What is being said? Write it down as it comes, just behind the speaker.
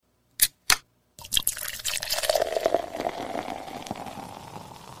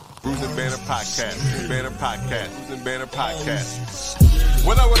Bruce and Banner Podcast. Bruce and Banner Podcast.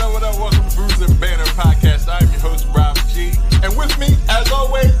 What up? Welcome to Bruce and Banner Podcast. I'm your host, Rob G. And with me, as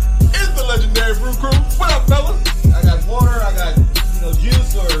always, is the legendary Brew Crew. What up, fellas? I got water, I got,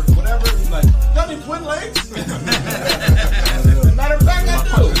 juice or whatever. Like, got any twin legs? Matter of fact, I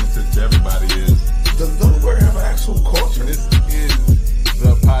do. To everybody is, does Delaware have an actual culture? This is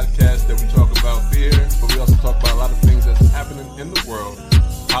the podcast that we talk about beer, but we also talk about a lot of things that's happening in the world.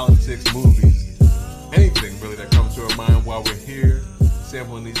 Politics, movies, anything really that comes to our mind while we're here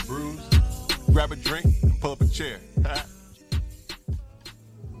sampling these brews. Grab a drink and pull up a chair.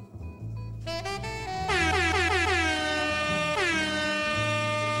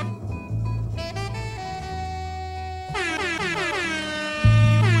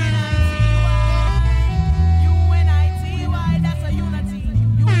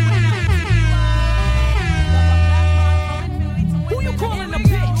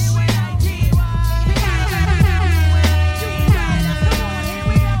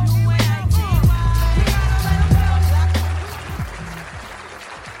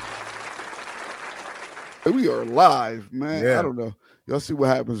 We are live, man. Yeah. I don't know. Y'all see what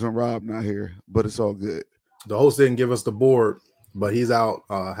happens when Rob not here, but it's all good. The host didn't give us the board, but he's out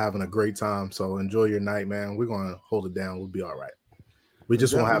having a great time. So enjoy your night, man. We're going to hold it down. We'll be all right. We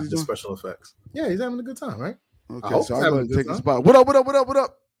just won't have the special effects. Yeah, he's having a good time, right? Okay, so I'm going to take the spot. What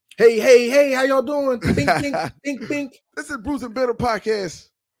up? Hey, how y'all doing? Pink. This is Bruce and Banner Podcast.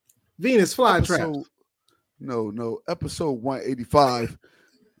 Venus Flytrap. No, episode 185.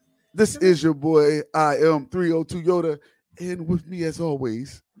 This is your boy, I am 302 Yoda, and with me as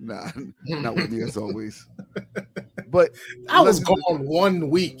always, not with me as always, but I was gone 1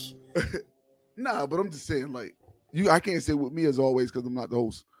 week. But I'm just saying, like, I can't say with me as always because I'm not the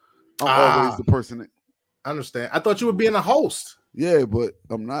host. I'm always the person that. I understand. I thought you were being a host. Yeah, but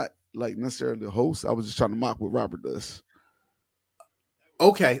I'm not like necessarily the host. I was just trying to mock what Robert does.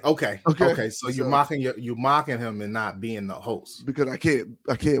 Okay. So you're mocking him and not being the host because I can't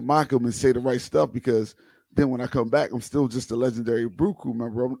mock him and say the right stuff because then when I come back, I'm still just a legendary Brew Crew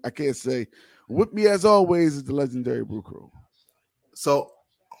member. I can't say with me as always is the legendary Brew Crew. So,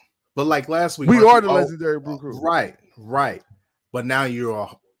 but like last week, we are the legendary Brew Crew. Right. But now you're a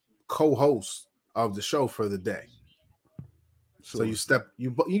co-host of the show for the day. Sure. So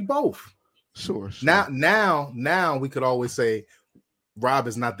you both. Sure. Now we could always say Rob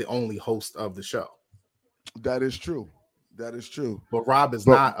is not the only host of the show. That is true. But Rob is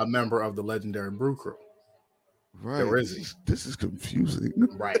not a member of the legendary Brew Crew. Right. There is he. This is confusing.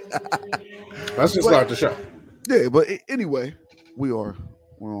 Right. Let's just start the show. Yeah, but anyway, we're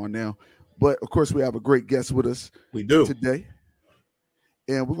on now. But of course, we have a great guest with us. We do today.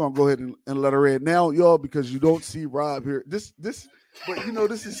 And we're gonna go ahead and let her in now, y'all, because you don't see Rob here. This is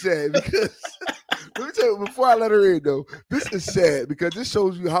sad because let me tell you before I let her in though, this is sad because this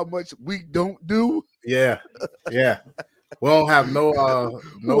shows you how much we don't do. Yeah. We don't have no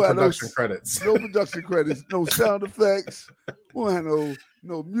production credits. No production credits, no sound effects, we don't have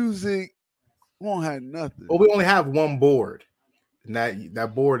no music, we don't have nothing. Well, we only have one board. And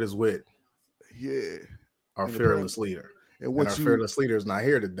that board is with our fearless leader. And our fearless leader is not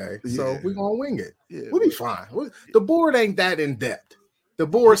here today, so we're gonna wing it. Yeah, we'll be fine. The board ain't that in depth. The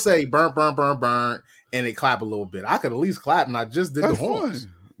board say burn, and it clap a little bit. I could at least clap, and I just did the horns.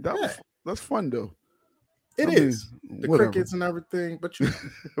 That's fun though. It is the crickets and everything, but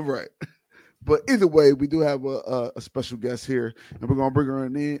right. But either way, we do have a special guest here, and we're gonna bring her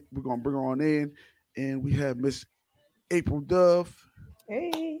in. And we have Miss April Dove.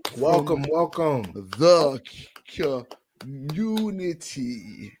 Hey, welcome. The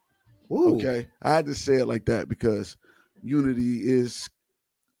CommUNITY. Ooh. Okay, I had to say it like that because unity is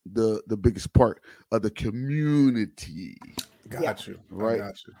the biggest part of the community. Got you. Right. I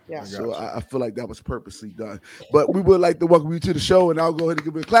got you. Yeah. So I feel like that was purposely done. But we would like to welcome you to the show, and I'll go ahead and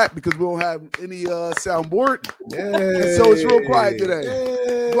give it a clap because we don't have any soundboard. Yay. So it's real quiet today.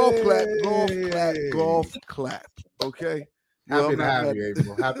 Yay. Golf clap. Okay. Happy to have you,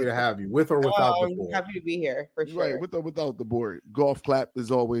 April. Happy to have you, with or without the board. Happy to be here for sure. Right, with or without the board. Golf clap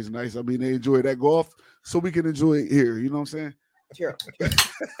is always nice. I mean, they enjoy that golf, so we can enjoy it here. You know what I'm saying? Sure.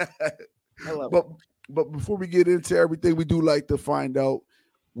 I love it. But before we get into everything, we do like to find out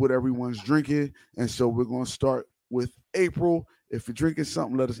what everyone's drinking, and so we're going to start with April. If you're drinking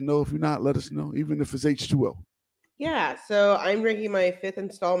something, let us know. If you're not, let us know, even if it's H2O. Yeah, so I'm drinking my 5th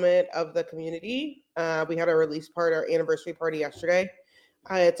installment of the CommUNITY. We had our anniversary party yesterday.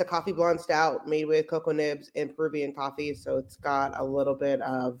 It's a coffee blonde stout made with cocoa nibs and Peruvian coffee. So it's got a little bit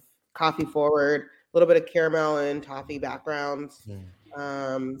of coffee forward, little bit of caramel and toffee backgrounds.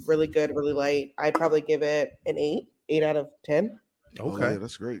 Really good, really light. I'd probably give it an 8 out of 10. Okay, oh, yeah,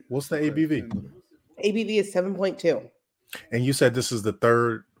 that's great. What's the ABV? ABV is 7.2. And you said this is the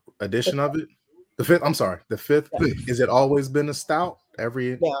third edition of it? The fifth? I'm sorry, the fifth. Yeah. Is it always been a stout?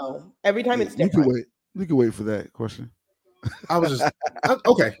 Every time it's different. You can wait for that question. I was just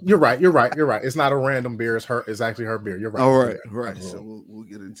okay. You're right. It's not a random beer. It's actually her beer. You're right. All right, right. So we'll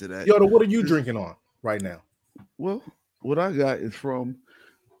get into that. Yoda, what are you drinking on right now? Well, what I got is from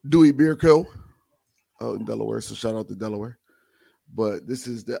Dewey Beer Co. In Delaware. So shout out to Delaware. But this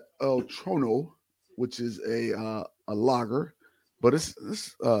is the El Trono, which is a lager, but it's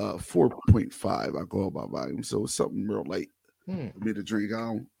 4.5 alcohol by volume. So it's something real light for me to drink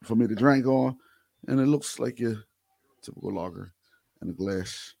on, and it looks like your typical lager in a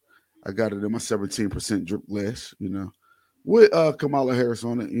glass. I got it in my 17% drip glass, with Kamala Harris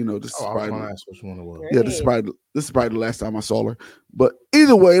on it. This is probably which one it was. Yeah, this is probably the last time I saw her. But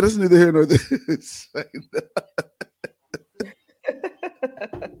either way, that's neither here nor there. I'm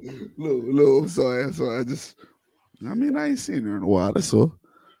sorry. I ain't seen her in a while. That's all.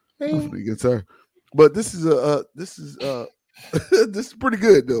 Definitely gets her. But this is this is pretty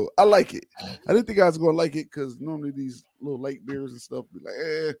good though. I like it. I didn't think I was gonna like it because normally these little light beers and stuff be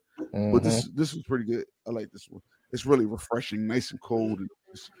like, But this was pretty good. I like this one. It's really refreshing, nice and cold, and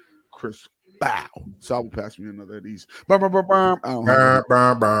just crisp. Bow. So I will pass me another of these. I don't have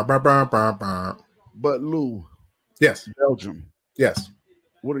But Lou, yes, Belgium. Yes.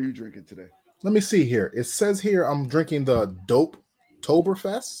 What are you drinking today? Let me see here. It says here I'm drinking the Dope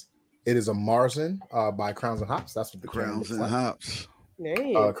Toberfest. It is a Marzen by Crowns and Hops. That's what the Crowns and Hops.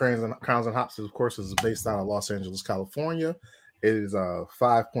 Crowns and Hops, of course, is based out of Los Angeles, California. It is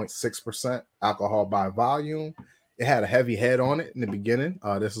 5.6% alcohol by volume. It had a heavy head on it in the beginning.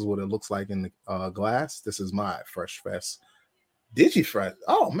 This is what it looks like in the glass. This is my Fresh Fest Digifresh.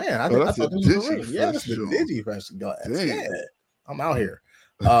 Oh man, I thought this was real. Yeah, this is the Digifresh glass. Damn. Yeah, I'm out here.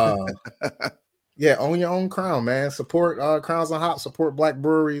 Yeah, own your own crown, man. Support Crowns and Hops. Support black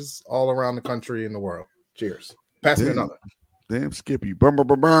breweries all around the country and the world. Cheers. Pass me another. Damn, Skippy. Burn.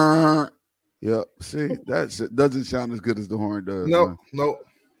 Yep. See, that doesn't sound as good as the horn does. Nope.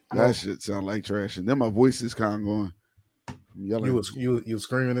 That shit sound like trash. And then my voice is kind of going. Yelling. You was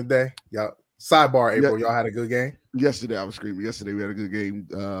screaming today. Y'all. Sidebar, April. Y'all had a good game. Yesterday I was screaming. Yesterday we had a good game.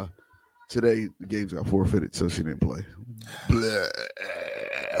 Today the games got forfeited, so she didn't play. Blah.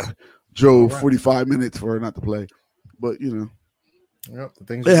 Drove 45 minutes for her not to play, but Yep, the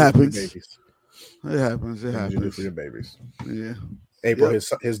things it happens. It happens. It happens. You do for your babies. Yeah. April,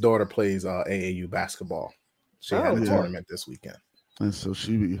 his daughter plays AAU basketball. She had a tournament this weekend, and so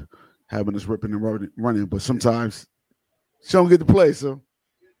she be having us ripping and running, but sometimes she don't get to play. So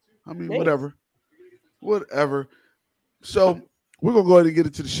I mean, whatever. So we're gonna go ahead and get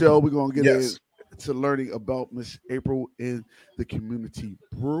into the show. We're gonna get into learning about Miss April in the Community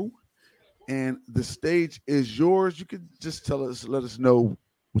Brew. And the stage is yours. You can just let us know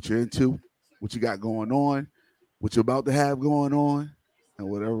what you're into, what you got going on, what you're about to have going on, and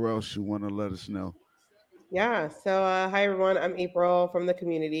whatever else you want to let us know. Yeah. So, hi everyone. I'm April from the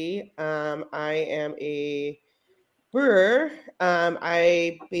Community. I am a brewer.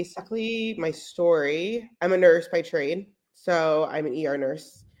 My story. I'm a nurse by trade, so I'm an ER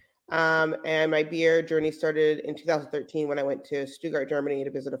nurse. And my beer journey started in 2013 when I went to Stuttgart, Germany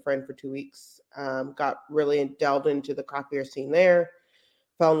to visit a friend for 2 weeks. Got really delved into the craft beer scene there,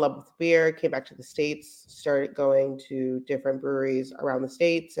 fell in love with beer, came back to the States, started going to different breweries around the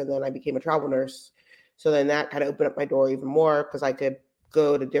States, and then I became a travel nurse. So then that kind of opened up my door even more because I could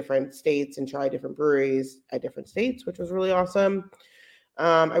go to different states and try different breweries at different states, which was really awesome.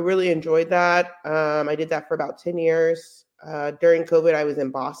 I really enjoyed that. I did that for about 10 years. During COVID, I was in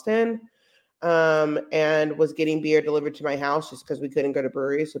Boston and was getting beer delivered to my house just because we couldn't go to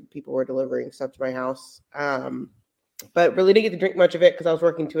breweries. So people were delivering stuff to my house. But really didn't get to drink much of it because I was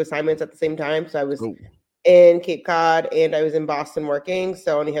working 2 assignments at the same time. So I was in Cape Cod and I was in Boston working.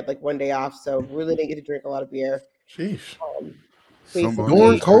 So I only had like 1 day off. So really didn't get to drink a lot of beer. Sheesh.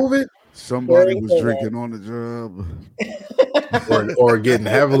 During COVID? Somebody was drinking on the job. or getting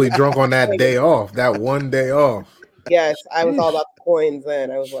heavily drunk on that day off, that 1 day off. Yes, I was all about the coins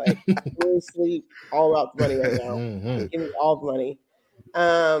then. I was like, really sleep, all about the money right now. Mm-hmm. Give me all the money.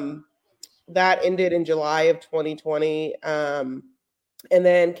 That ended in July of 2020. And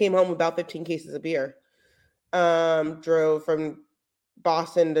then came home with about 15 cases of beer. Drove from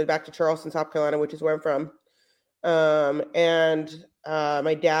Boston back to Charleston, South Carolina, which is where I'm from. And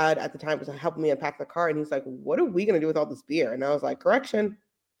my dad at the time was helping me unpack the car. And he's like, what are we going to do with all this beer? And I was like, correction,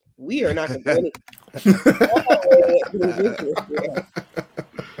 we are not going to do anything.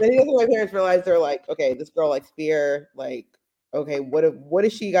 Then my parents realized, they're like, okay, this girl likes beer. Like, okay, what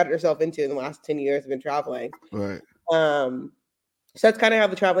has she got herself into in the last 10 years of been traveling? Right. So that's kind of how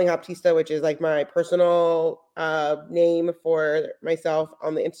the Traveling Hoptista, which is like my personal name for myself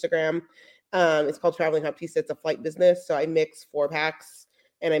on the Instagram. It's called Traveling Hoptista. It's a flight business. So I mix 4-packs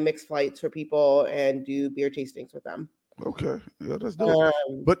and I mix flights for people and do beer tastings with them. Okay, yeah, that's dope.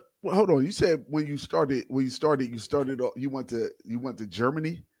 But hold on, you said you went to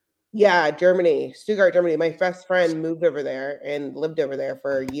Germany. Yeah, Germany, Stuttgart, Germany. My best friend moved over there and lived over there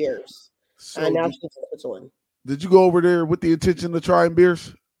for years. So now she's in Switzerland. Did you go over there with the intention of trying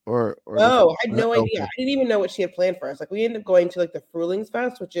beers? Or no, I had no idea. Okay. I didn't even know what she had planned for us. Like, we ended up going to like the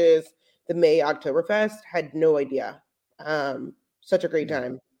Frühlingsfest, which is the May Oktoberfest. Had no idea. Such a great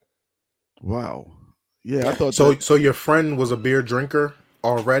time. Wow. Yeah, I thought so. So your friend was a beer drinker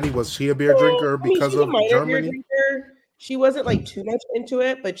already. Was she a beer drinker because of Germany? She wasn't like too much into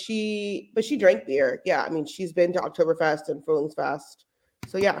it, but she drank beer. Yeah, I mean, she's been to Oktoberfest and Frühlingsfest.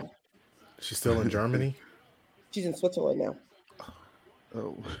 So yeah. She's still in Germany? She's in Switzerland now.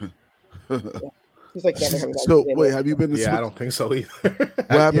 Oh. Yeah. She's like never coming back. So wait, have you been to Switzerland? I don't think so either.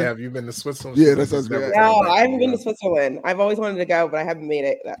 Have you been to Switzerland? Yeah, that sounds good. No, I haven't been to Switzerland. I've always wanted to go, but I haven't made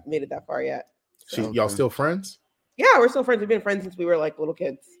it that far yet. So. Y'all still friends? Yeah, we're still friends. We've been friends since we were like little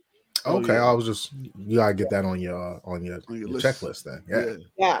kids. Okay, I was just, you gotta get that on your checklist then.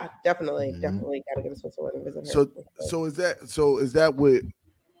 Yeah, definitely gotta go to Switzerland and visit her. So is that what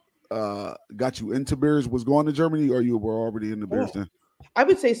got you into beers? Was going to Germany, or you were already into beers then? I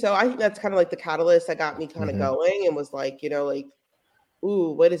would say so. I think that's kind of like the catalyst that got me kind of going, and was like,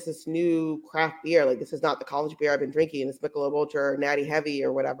 ooh, what is this new craft beer? Like, this is not the college beer I've been drinking. It's Michelob Ultra or Natty Heavy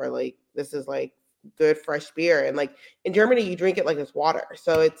or whatever. Like, this is like good fresh beer. And like in Germany, you drink it like it's water.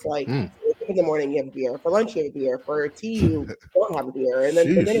 So it's like in the morning you have a beer, for lunch you have a beer, for tea you don't have a beer, and then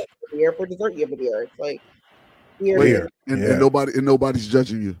for dinner you have a beer, for dessert you have a beer. It's like beer. And nobody's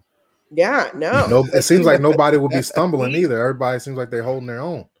judging you. Yeah, no. It seems like nobody will be stumbling either. Everybody seems like they're holding their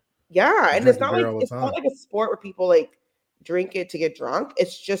own. Yeah, and it's not like a sport where people like drink it to get drunk.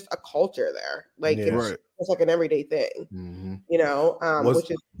 It's just a culture there. Like it's like an everyday thing.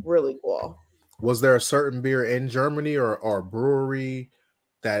 Which is really cool. Was there a certain beer in Germany or brewery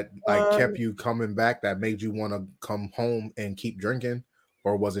that like kept you coming back, that made you want to come home and keep drinking,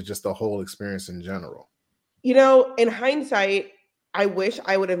 or was it just the whole experience in general? In hindsight, I wish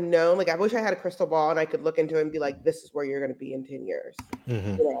I would have known. Like, I wish I had a crystal ball and I could look into it and be like, this is where you're going to be in 10 years.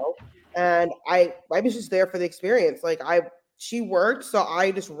 And I was just there for the experience. Like, she worked, so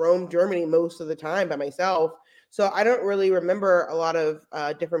I just roamed Germany most of the time by myself. So I don't really remember a lot of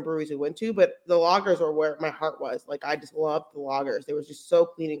different breweries we went to, but the lagers were where my heart was. Like, I just loved the lagers. They were just so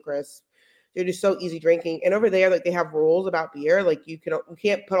clean and crisp. They're just so easy drinking. And over there, like, they have rules about beer. Like, you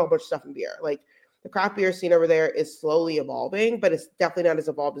can't put a whole bunch of stuff in beer. Like, the craft beer scene over there is slowly evolving, but it's definitely not as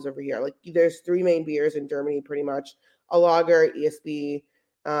evolved as over here. Like, there's 3 main beers in Germany, pretty much: a lager, ESB,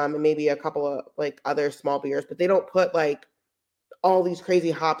 and maybe a couple of like other small beers. But they don't put like all these crazy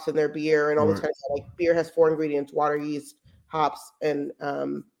hops in their beer and all this kind of stuff. Like, beer has 4 ingredients: water, yeast, hops, and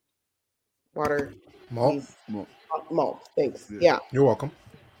water, malt. Thanks. Yeah, you're welcome.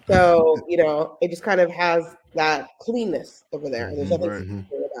 So it just kind of has that cleanness over there. And there's nothing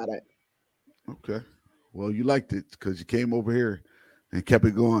about it. Okay, well, you liked it because you came over here and kept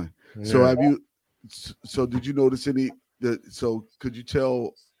it going. Yeah. So did you notice so could you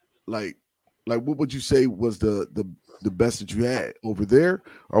tell, like what would you say was the best that you had over there,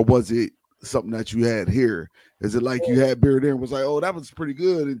 or was it something that you had here? Is it like you had beer there and was like, oh, that was pretty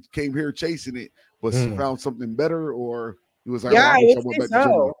good, and came here chasing it, but found something better, or it was like, I would say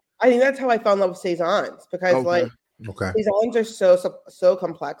so. I think that's how I fell in love with saisons, because saisons are so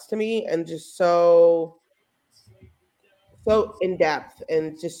complex to me, and just so in depth,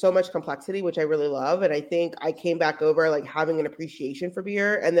 and just so much complexity, which I really love. And I think I came back over like having an appreciation for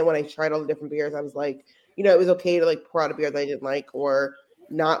beer. And then when I tried all the different beers, I was like, it was okay to like pour out a beer that I didn't like or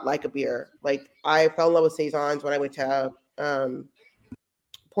not like a beer. Like, I fell in love with saisons when I went to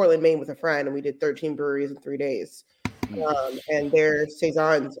Portland, Maine with a friend, and we did 13 breweries in 3 days. And their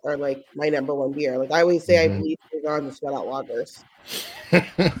saisons are like my number one beer. Like, I always say, I believe saisons and sweat out lagers.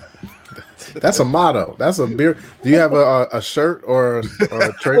 That's a motto. That's a beer. Do you have a shirt or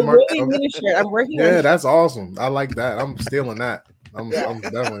a trademark? I'm working on it. That's awesome. I like that. I'm stealing that. I'm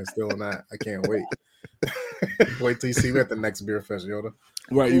definitely stealing that. I can't wait. Wait till you see me at the next beer fest, Yoda.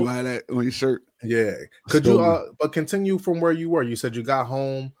 Right, you had that on your shirt. Yeah. Could you but continue from where you were? You said you got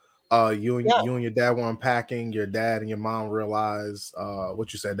home. you and your dad were unpacking. Your dad and your mom realized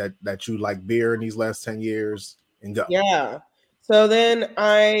what you said, that you like beer in these last 10 years, and go. Yeah. So then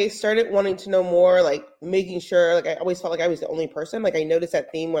I started wanting to know more, like making sure, like I always felt like I was the only person. Like I noticed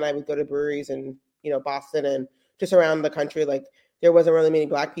that theme when I would go to breweries in, Boston and just around the country, like there wasn't really many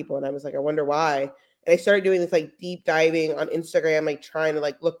Black people. And I was like, I wonder why. And I started doing this like deep diving on Instagram, like trying to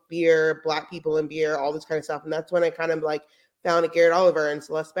like look beer, Black people in beer, all this kind of stuff. And that's when I kind of like found Garrett Oliver and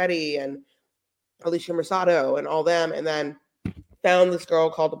Celeste Betty and Alicia Mercado and all them. And then found this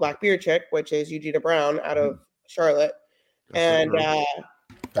girl called the Black Beer Chick, which is Eugenia Brown out of Charlotte. And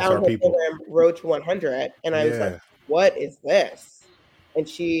found her program Road to 100. And I was like, what is this?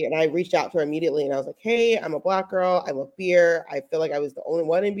 And I reached out to her immediately and I was like, hey, I'm a Black girl. I love beer. I feel like I was the only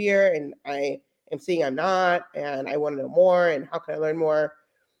one in beer and I am seeing I'm not. And I want to know more. And how can I learn more?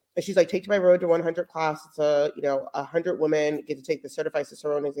 And she's like, take my Road to 100 class. It's 100 women get to take the certified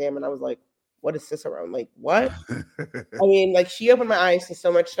Cicerone exam. And I was like, what is Cicerone? Like, what? I mean, like she opened my eyes to so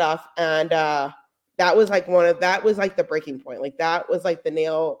much stuff. And that was like the breaking point. Like that was like the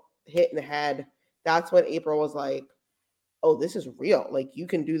nail hit in the head. That's when April was like, oh, this is real. Like you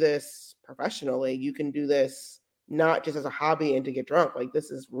can do this professionally. You can do this not just as a hobby and to get drunk. Like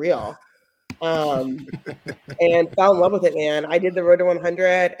this is real. And fell in love with it, man. I did the Road to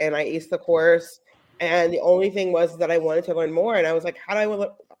 100 and I aced the course. And the only thing was that I wanted to learn more. And I was like,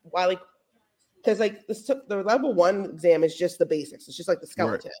 because like the level 1 exam is just the basics. It's just like the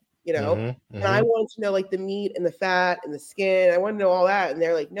skeleton, And I wanted to know like the meat and the fat and the skin. I want to know all that. And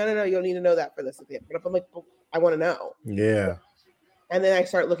they're like, no, you don't need to know that for this exam. But I'm like, I want to know. Yeah. And then I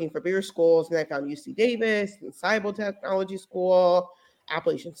started looking for beer schools, and I found UC Davis and Cybele Technology School,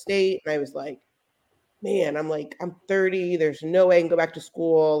 Appalachian State. And I was like, man, I'm 30. There's no way I can go back to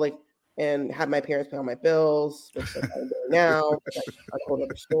school, and have my parents pay all my bills, which I'm doing now. That's a whole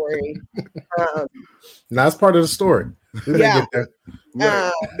other story. That's part of the story. Yeah.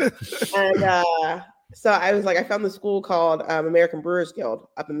 So I was like, I found the school called American Brewers Guild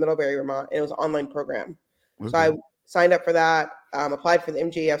up in Middlebury, Vermont, and it was an online program. Okay. So I signed up for that, applied for the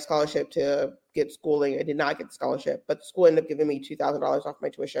MJF scholarship to get schooling. I did not get the scholarship, but the school ended up giving me $2,000 off my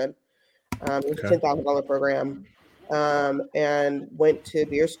tuition. It was a $10,000 program, and went to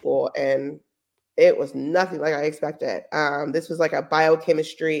beer school, and it was nothing like I expected. This was like a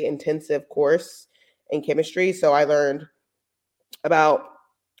biochemistry intensive course in chemistry. So I learned about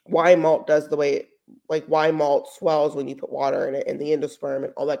why malt does the way, like why malt swells when you put water in it, and the endosperm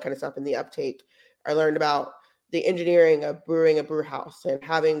and all that kind of stuff, and the uptake. I learned about the engineering of brewing a brew house and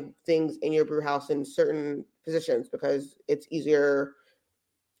having things in your brew house in certain positions because it's easier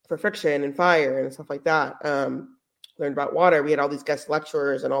for friction and fire and stuff like that. Learned about water. We had all these guest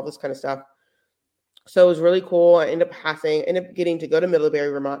lecturers and all this kind of stuff. So it was really cool. I ended up getting to go to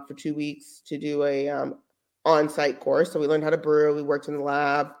Middlebury, Vermont for 2 weeks to do a on-site course. So we learned how to brew. We worked in the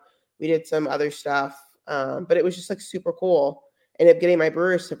lab. We did some other stuff. But it was just like super cool. Ended up getting my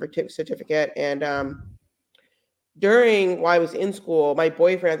brewer certificate. And while I was in school, my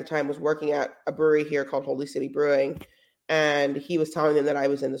boyfriend at the time was working at a brewery here called Holy City Brewing. And he was telling them that I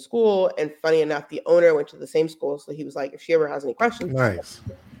was in the school. And funny enough, the owner went to the same school. So he was like, if she ever has any questions,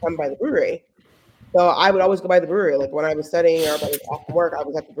 come by the brewery. So I would always go by the brewery. Like when I was studying or off from work, I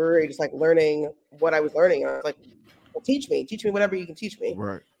was at the brewery just like learning what I was learning. And I was like, well, teach me whatever you can teach me.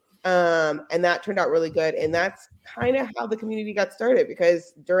 Right. And that turned out really good. And that's kind of how the community got started,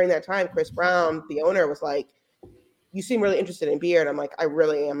 because during that time, Chris Brown, the owner, was like, you seem really interested in beer. And I'm like, I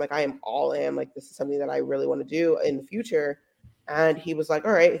really am. Like, I am all in. Like, this is something that I really want to do in the future. And he was like,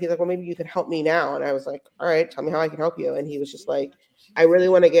 all right. He's like, well, maybe you can help me now. And I was like, all right, tell me how I can help you. And he was just like, I really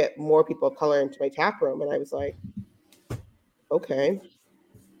want to get more people of color into my tap room. And I was like, okay,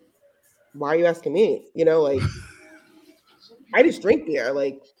 why are you asking me? Like, I just drink beer.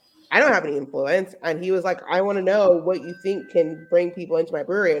 Like, I don't have any influence. And he was like, I want to know what you think can bring people into my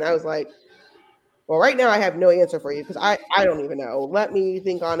brewery. And I was like, well, right now I have no answer for you because I don't even know. Let me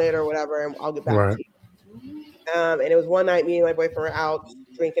think on it or whatever, and I'll get back to you. And it was one night, me and my boyfriend were out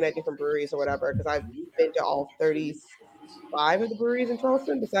drinking at different breweries or whatever, because I've been to all 35 of the breweries in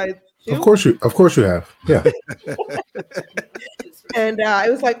Charleston besides 2. Of course you have. Yeah. And I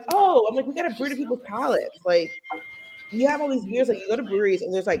was like, I'm like, we got to brew to people's palates. Like, you have all these beers, like you go to breweries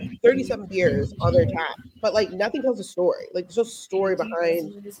and there's like 37 beers on their tap, but like nothing tells a story. Like there's no story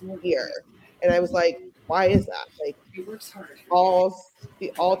behind beer. And I was like, why is that? Like,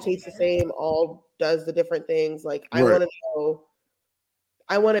 all taste the same, all does the different things. Like, I want to know,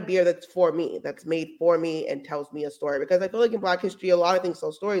 I want a beer that's for me, that's made for me and tells me a story. Because I feel like in Black history, a lot of things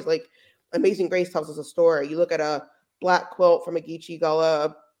tell stories. Like Amazing Grace tells us a story. You look at a black quilt from a Geechee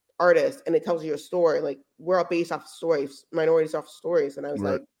Gullah artist and it tells you a story. Like we're all based off of stories, minorities off of stories. And I was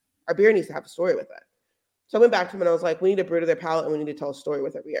like, our beer needs to have a story with it. So I went back to him and I was like, we need to brew to their palate and we need to tell a story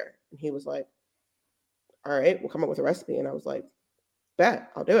with our beer. And he was like, all right, we'll come up with a recipe. And I was like,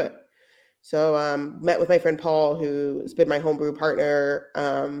 bet, I'll do it. So met with my friend Paul, who's been my homebrew partner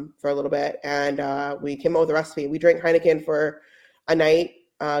for a little bit. And we came up with a recipe. We drank Heineken for a night,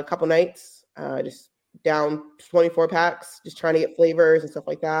 a couple nights, just down 24 packs, just trying to get flavors and stuff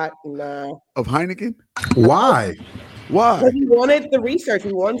like that. And, of Heineken? Why? Because we wanted the research.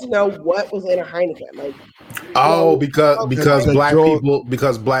 We wanted to know what was in a Heineken. Like,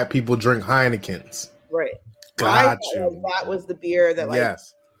 because black people drink Heinekens. Right. Got you. That was the beer that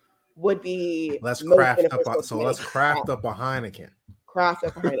would be. Let's craft up a Heineken. Craft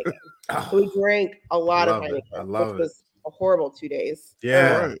up a Heineken. So we drank a lot of Heineken. I love it. Was a horrible 2 days.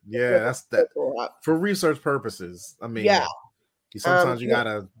 Yeah, that's that for research purposes. I mean, sometimes you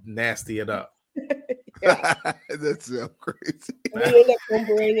gotta nasty it up. That sounds crazy. We end up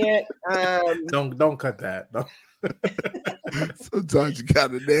homebrewing it. Don't cut that. Sometimes you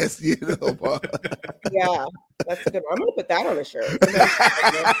gotta nasty it up. Yeah, that's a good one. I'm gonna put that on a shirt.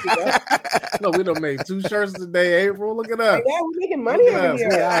 No, we done made 2 shirts today, April. Look at us. Yeah, we're making money over here.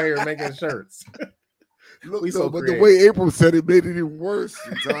 We out here making shirts. Look, but the way April said it made it even worse.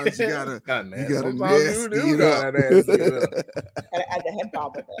 Sometimes you gotta nasty it up. Gotta add the head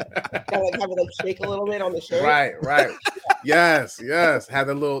bob with it. Gotta have it shake a little bit on the shirt. Right. Yes. Have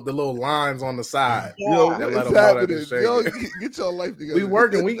the little lines on the side. Yeah. Yo, get your life together. We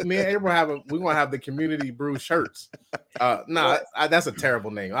working. Me and April we gonna have the community brew shirts. That's a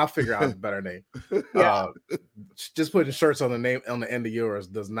terrible name. I'll figure out a better name. Just putting shirts on the end of yours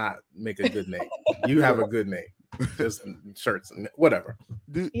does not make a good name. You have a good name. Just shirts and whatever.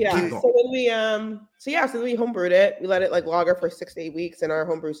 So then we homebrewed it. We let it lager for 6 to 8 weeks in our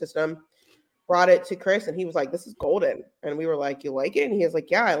homebrew system. Brought it to Chris and he was like, this is golden. And we were like, you like it? And he was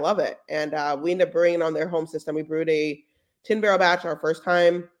like, yeah, I love it. And we ended up brewing it on their home system. We brewed a 10-barrel batch our first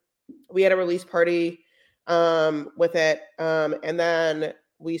time. We had a release party with it. And then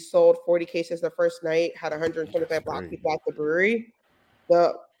we sold 40 cases the first night, had 125 black people at the brewery.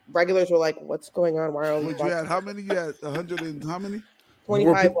 The regulars were like, what's going on? Why are we how many? You had 100 and how many?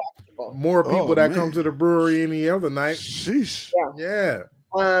 25 black people. More people that come to the brewery any other night. Sheesh. Yeah.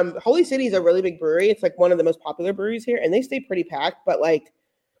 Holy City is a really big brewery. It's one of the most popular breweries here, and they stay pretty packed. But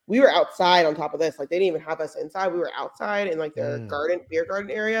we were outside on top of this. They didn't even have us inside. We were outside in their beer garden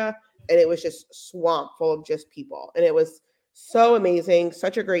area, and it was just swamp full of just people, and it was so amazing,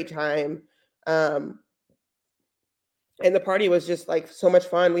 such a great time. And the party was just so much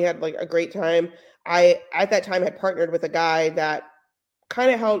fun. We had a great time. I at that time had partnered with a guy that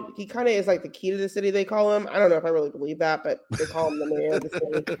he kind of is the key to the city, they call him. I don't know if I really believe that, but they call him the mayor of the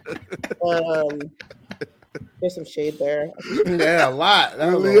city. There's some shade there. Yeah, a lot.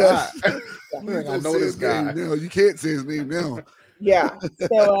 That was a lot. I know this guy. No, you can't say his name now. Yeah.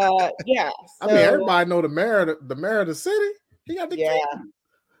 So I mean, everybody know the mayor of the city. He got the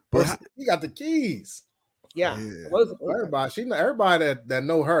keys. He got the keys. Yeah. Everybody that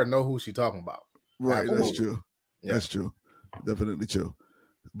know her know who she talking about. Right. That's true. Yeah. That's true. Definitely true.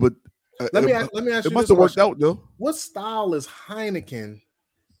 But let me ask you. It must have worked out though. What style is Heineken?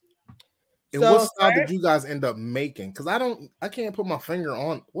 And what style did you guys end up making? Because I can't put my finger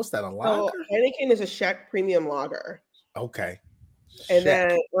on what's that, a lager? So Heineken is a Czech premium lager. Okay. And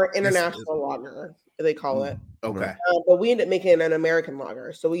then we're international lager, they call it. Okay. But we ended up making an American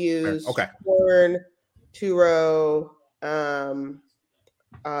lager. So we use corn, two-row,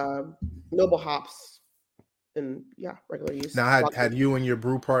 noble hops, and regular use. Now, had you and your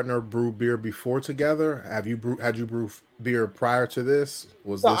brew partner brewed beer before together? Had you brewed beer prior to this?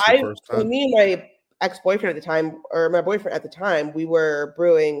 Was this the first time? Me and my ex-boyfriend at the time, or my boyfriend at the time, we were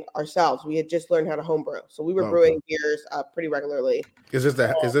brewing ourselves. We had just learned how to homebrew, so we were brewing beers pretty regularly. Is this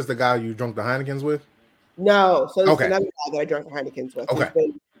the guy you drunk the Heinekens with? No, so this is another guy that I drank the Heinekens with.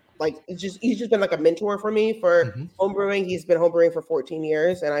 Okay. He's just been a mentor for me for homebrewing. He's been homebrewing for 14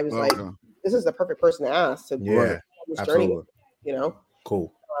 years, and I was this is the perfect person to ask to this journey,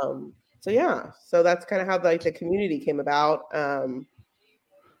 Cool. So that's kind of how the community came about.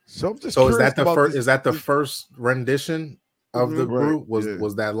 So is that the first rendition of the brew?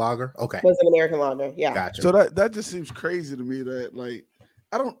 Was that lager? Okay. Was an American lager, yeah. Gotcha. So that just seems crazy to me that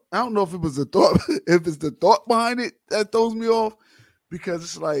I don't know if it was a thought, if it's the thought behind it that throws me off, because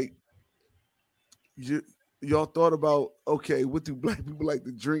it's y'all thought about, what do black people like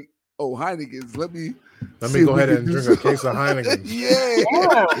to drink? Oh, Heinekens. Let me go ahead and drink a case of Heinekens.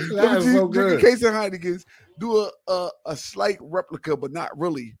 Let me drink a case of Heinekens. Do a slight replica, but not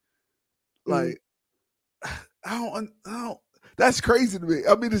really, Like, I don't. That's crazy to me.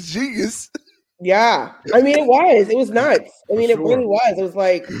 I mean, it's genius. Yeah, I mean, it was nuts. I mean, it really was. It was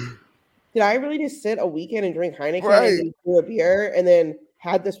like, did I really just sit a weekend and drink Heineken and do a beer and then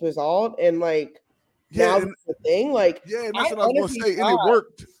had this result and like now this is the thing? Like, and that's what I was gonna say, and it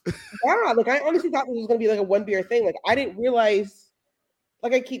worked. Yeah, like I honestly thought this was gonna be like a 1 beer thing. Like I didn't realize,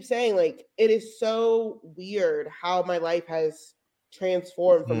 like I keep saying, like it is so weird how my life has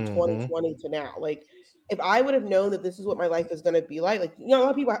transformed from 2020 to now. Like if I would have known that this is what my life is gonna be like, you know, a lot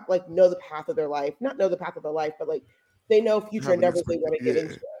of people like know the path of their life, not know the path of their life, but like they know future endeavors they want to get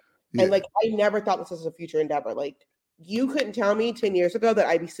into. And like I never thought this was a future endeavor. Like you couldn't tell me 10 years ago that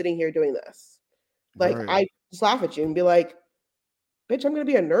I'd be sitting here doing this. Like I just laugh at you and be like, bitch, I'm gonna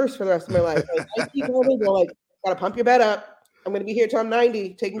be a nurse for the rest of my life. Like I keep going, they're like, gotta pump your bed up. I'm gonna be here till I'm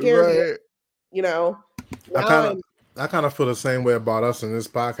 90, taking care of you. You know. I kind of feel the same way about us in this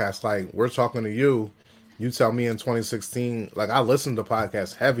podcast. Like we're talking to you. You tell me in 2016, like I listened to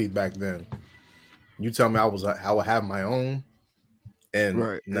podcasts heavy back then. You tell me I would have my own.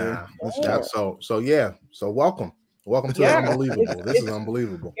 And so welcome to Unbelievable. This is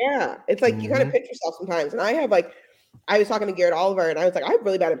unbelievable. Yeah, it's like you kind of pinch yourself sometimes. And I was talking to Garrett Oliver, and I was like, I have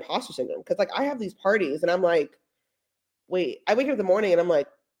really bad imposter syndrome because like I have these parties, and I'm like, wait, I wake up in the morning, and I'm like,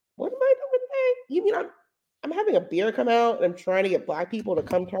 what am I doing today? You mean I'm having a beer come out, and I'm trying to get Black people to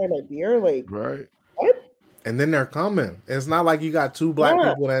come try my beer, like what? And then they're coming. It's not like you got 2 Black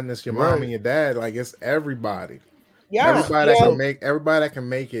people, and it's your mom and your dad. Like it's everybody. Yeah, everybody that can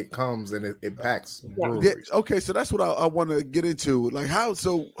make it comes and it packs. Yeah, okay, so that's what I want to get into. Like how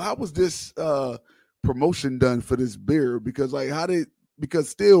was this promotion done for this beer? Because like because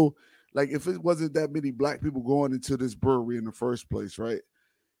still like if it wasn't that many Black people going into this brewery in the first place, right?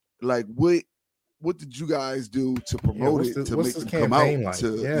 Like what did you guys do to promote it to make them come out?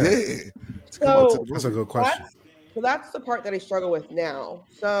 Like? That's a good question. So that's the part that I struggle with now.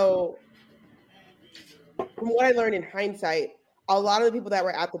 So from what I learned in hindsight, a lot of the people that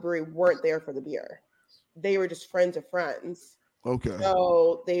were at the brewery weren't there for the beer. They were just friends of friends. Okay.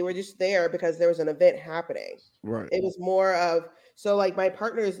 So they were just there because there was an event happening. Right. It was more of like my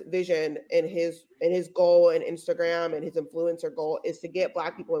partner's vision and his goal and Instagram and his influencer goal is to get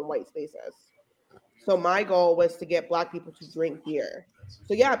Black people in white spaces. So my goal was to get Black people to drink beer.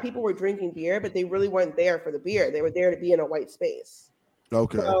 So yeah, people were drinking beer, but they really weren't there for the beer. They were there to be in a white space.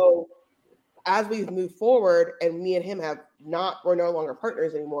 Okay. So as we've moved forward and me and him we're no longer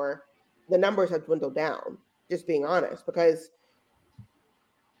partners anymore, the numbers have dwindled down, just being honest, because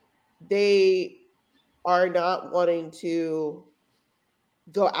they are not wanting to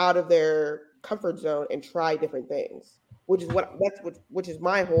go out of their comfort zone and try different things, which is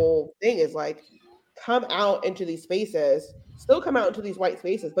my whole thing is like, come out into these spaces, still come out into these white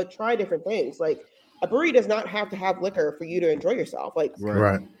spaces, but try different things. Like a brewery does not have to have liquor for you to enjoy yourself. Like,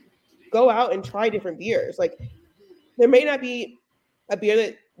 go out and try different beers. Like there may not be a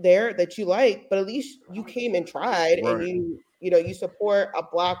beer that you like, but at least you came and tried and you support a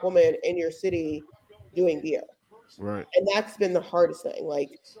Black woman in your city doing beer. Right. And that's been the hardest thing.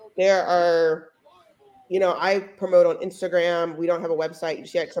 Like there are, I promote on Instagram. We don't have a website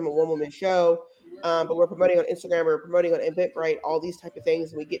just yet because I'm a one-woman show. But we're promoting on Instagram, we're promoting on Eventbrite, all these type of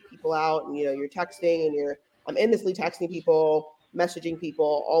things. And we get people out and, you're texting and I'm endlessly texting people, messaging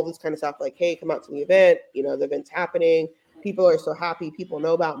people, all this kind of stuff like, hey, come out to the event. The event's happening. People are so happy. People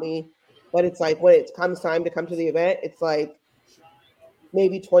know about me. But it's like when it comes time to come to the event, it's like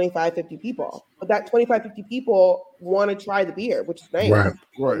maybe 25, 50 people. But that 25, 50 people want to try the beer, which is nice.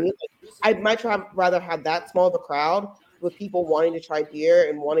 Right. I'd much rather have that small of a crowd with people wanting to try beer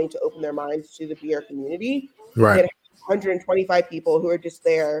and wanting to open their minds to the beer community. Right. 125 people who are just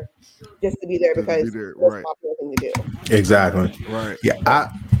there just to be there because it's a popular thing to do. Exactly. Right.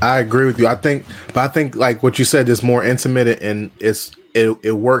 Yeah, I agree with you. I think like what you said is more intimate and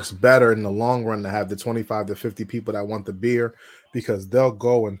it works better in the long run to have the 25 to 50 people that want the beer because they'll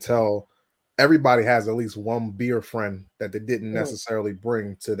go and tell everybody has at least one beer friend that they didn't necessarily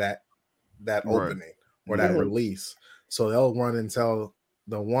bring to that opening or that release. So they'll run and tell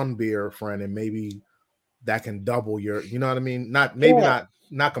the one beer friend and maybe that can double your, you know what I mean?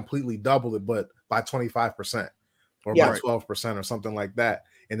 Not completely double it, but by 25% or by 12% or something like that.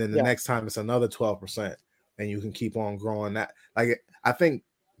 And then the next time it's another 12% and you can keep on growing that. Like, I think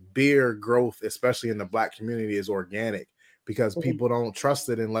beer growth, especially in the Black community, is organic because people don't trust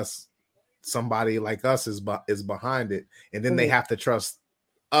it unless somebody like us is behind it. And then they have to trust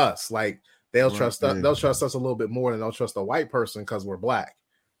us. Like they'll trust us a little bit more than they'll trust a white person because we're Black.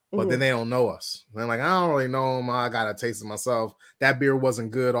 but then they don't know us. They're like, I don't really know them. I gotta taste it myself. That beer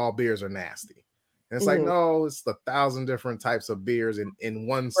wasn't good. All beers are nasty. And it's like, no, it's 1,000 different types of beers in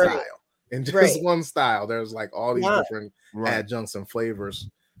one style. In just one style. There's like all these different adjuncts and flavors.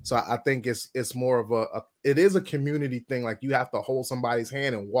 So I think it's more of it is a community thing. Like you have to hold somebody's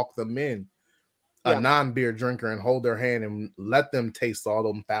hand and walk them in, a non-beer drinker, and hold their hand and let them taste all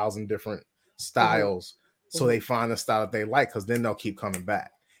them 1,000 different styles so they find the style that they like, because then they'll keep coming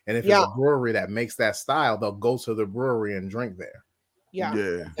back. And if it's a brewery that makes that style, they'll go to the brewery and drink there. Yeah.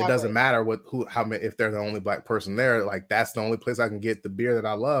 It doesn't matter how many, if they're the only black person there, like that's the only place I can get the beer that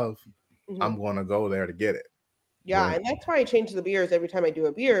I love. I'm going to go there to get it. Yeah, and that's why I change the beers every time I do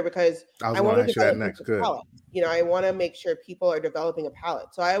a beer, because I want to develop that palate. You know, I want to make sure people are developing a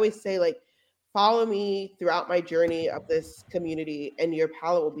palate. So I always say, like, follow me throughout my journey of this community, and your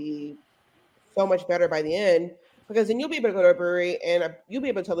palate will be so much better by the end, because then you'll be able to go to a brewery and you'll be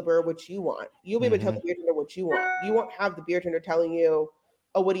able to tell the brewer what you want. You'll be able to tell the beer tender what you want. You won't have the beer tender telling you,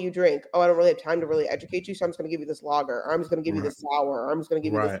 oh, what do you drink? Oh, I don't really have time to really educate you, so I'm just going to give you this lager, or I'm just going to give you this sour, or I'm just going to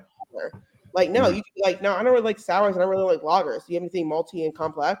give you this lager. Like, no, you can be like, no, I don't really like sours, and I don't really like lagers. Do you have anything malty and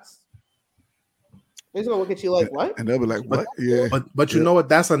complex? They're going to look at you like, what? And they'll be like, what? Yeah. But you know what?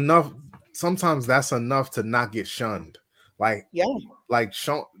 That's enough. Sometimes that's enough to not get shunned. Like,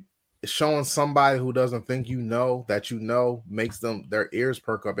 showing somebody who doesn't think you know that you know makes them, their ears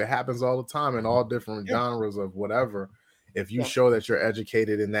perk up. It happens all the time in all different genres of whatever. If you show that you're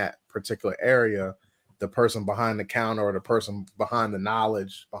educated in that particular area, the person behind the counter or the person behind the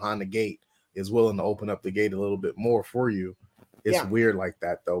knowledge, behind the gate, is willing to open up the gate a little bit more for you. It's weird like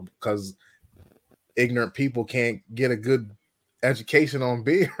that, though, because ignorant people can't get a good education on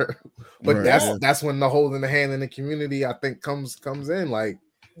beer. But that's when the holding the hand in the community, I think, comes in. Like,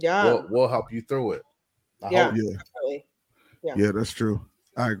 we'll help you through it. Yeah, that's true.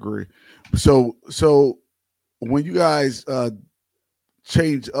 I agree. So when you guys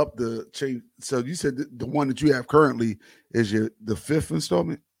change, so you said the one that you have currently is the 5th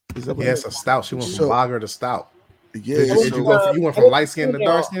installment? Is that it's a stout. She went from lager to stout. Yeah. You went from light skin to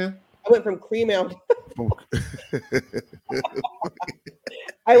dark skin? I went from cream ale.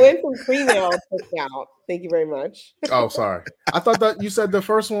 I went from cream ale to stout. Thank you very much. Oh, sorry. I thought that you said the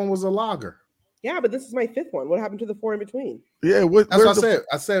first one was a lager. Yeah, but this is my 5th one. What happened to the 4 in between? Yeah, that's what I said.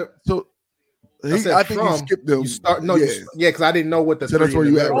 I said so. I think you skipped them. Because I didn't know what the. So that's where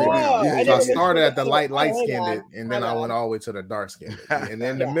you at. So I started at the light skinned, and then I went all the way to the dark skinned, and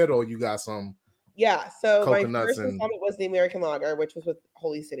in the middle you got some. Yeah. So my first installment was the American Lager, which was with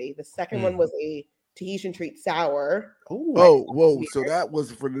Holy City. The second one was a Tahitian Treat Sour. Whoa! So that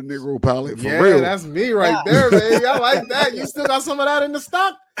was for the Negro palate. For real. That's me right there, baby. I like that. You still got some of that in the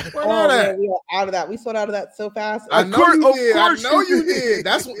stock? Where man, we are out of that. We sold out of that so fast. I know you did.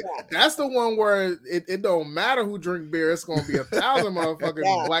 That's the one where it don't matter who drink beer. It's gonna be 1,000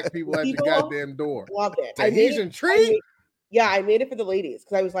 motherfucking black people at the goddamn door. Loved it. Tahitian Treat. I made it for the ladies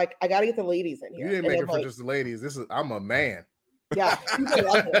because I was like, I got to get the ladies in here. You didn't make it for just the ladies. I'm a man. Yeah, people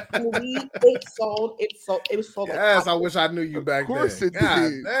love it. I mean, it was sold. Yes, I wish I knew you back then. Of course it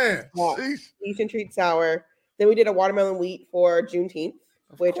did. Damn. Tahitian Treat Sour. Then we did a watermelon wheat for Juneteenth,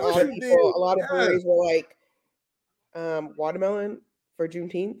 which a lot of breweries were like, watermelon for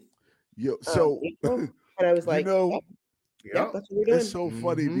Juneteenth. Yo, so and I was like, that's what we're doing. It's so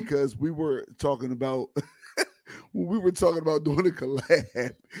funny because we were talking about when we were talking about doing a collab,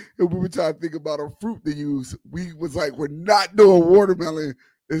 and we were trying to think about a fruit to use. We was like, we're not doing watermelon.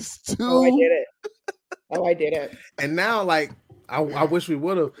 It's too. I did it. And now, like, I wish we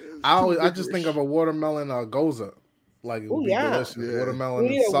would have. I just think of a watermelon goza. Like, it would be delicious. Yeah. Watermelon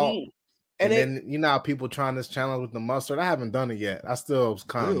and salt. And then, you know how people trying this challenge with the mustard? I haven't done it yet. I still was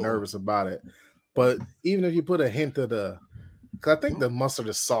kind of nervous about it. But even if you put a hint of because I think the mustard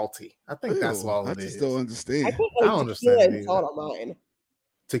is salty. I think that's all it is. I just don't understand. I don't understand and salt on mine.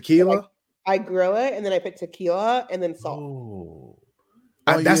 Tequila? So I grill it, and then I put tequila and then salt. Oh,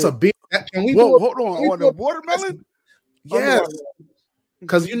 that's a big. Can we hold on the watermelon? Yes.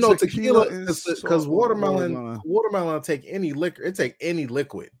 Because you know tequila because watermelon will take any liquor. It take any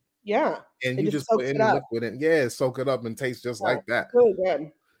liquid. Yeah. And you just put any liquid in. Soak it up and taste just like that. Really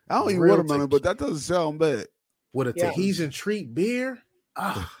good. I don't eat watermelon, but that doesn't sound bad. With a Tahitian Treat beer?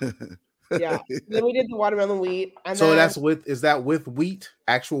 Yeah. Then we did the watermelon wheat. And so is that with wheat?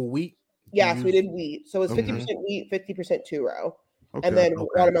 Actual wheat? Yes, we did wheat. So it was 50% wheat, 50% two-row. Okay, and then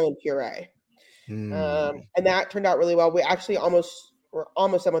watermelon puree. And that turned out really well. We actually we're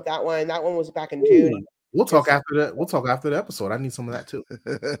almost done with that one. That one was back in June. We'll talk after that. We'll talk after the episode. I need some of that too.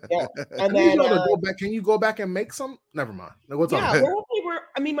 Yeah. And then can you go back and make some? Never mind. We'll talk. Yeah, we're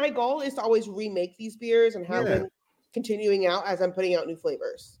my goal is to always remake these beers and have them continuing out as I'm putting out new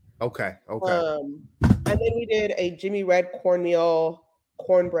flavors. Okay. And then we did a Jimmy Red cornmeal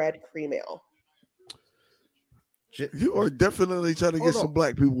cornbread cream ale. You are definitely trying to get some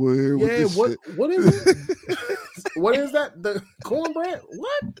black people here with this shit. What is it? What is that? The cornbread?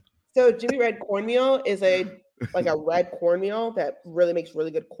 What? So Jimmy Red cornmeal is a red cornmeal that really makes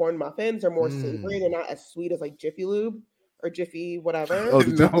really good corn muffins. They're more savory. They're not as sweet as like Jiffy Lube or Jiffy whatever. Oh,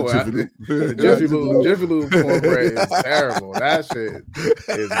 Jiffy Lube cornbread is terrible. That shit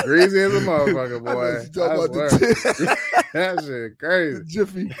is greasy as a motherfucker, boy. That shit crazy.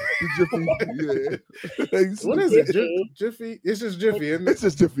 Jiffy, yeah. What is it? Jiffy? It's just Jiffy, isn't it? It's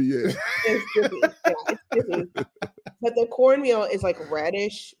just Jiffy, yeah. It's Jiffy. Yeah, it's Jiffy. But the cornmeal is like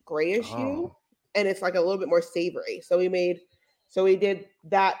reddish, grayish hue, and it's like a little bit more savory. So we did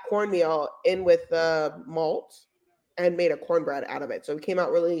that cornmeal in with the malt and made a cornbread out of it. So it came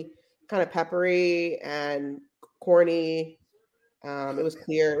out really kind of peppery and corny. It was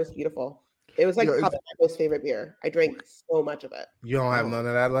clear. It was beautiful. It was like probably my most favorite beer. I drank so much of it. You don't have none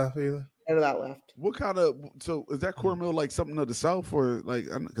of that left either? None of that left. What kind of, so is that cornmeal like something of the South or like?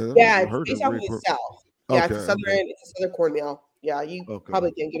 Yeah, it's out in the South. Yeah, it's a southern cornmeal. Yeah, you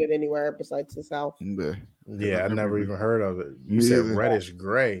probably can't get it anywhere besides the South. Yeah, I never even heard of it. You said reddish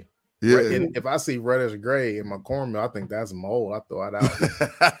gray. Yeah. And if I see reddish gray in my cornmeal, I think that's mold. I throw it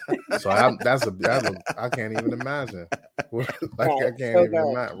out. So I can't even imagine. I can't even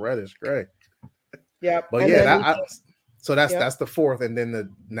imagine reddish gray. Yeah. But so that's the fourth, and then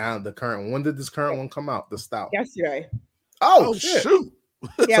the current one. When did this current one come out? The stout. Yesterday. Oh shoot!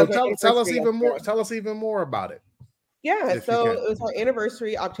 Yeah, so tell us even more. Tell us even more about it. Yeah, so it was our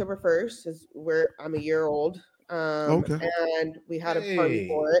anniversary, October 1st, is where I'm a year old. And we had a party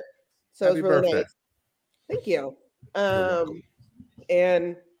for it. So it was really nice. Thank you.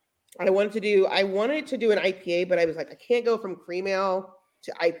 And I wanted to do an IPA, but I was like, I can't go from cream ale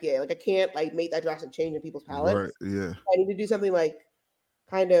to IPA. Like I can't like make that drastic change in people's palates. Right, yeah. I need to do something like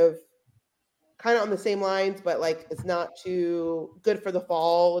kind of on the same lines, but like it's not too good for the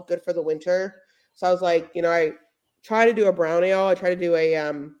fall, good for the winter. So I was like, I try to do a brown ale. I tried to do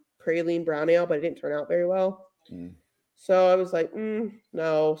a praline brown ale, but it didn't turn out very well. So I was like,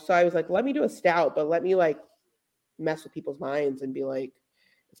 no. So I was like, let me do a stout, but let me like mess with people's minds and be like,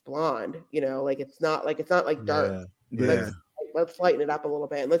 it's blonde, like it's not like dark. Yeah. Let's lighten it up a little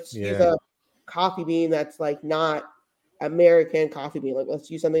bit. And let's use a coffee bean that's like not American coffee bean. Like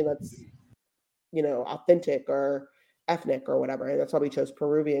let's use something that's, authentic or ethnic or whatever. And that's why we chose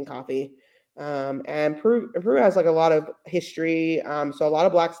Peruvian coffee. And Peru has like a lot of history. So a lot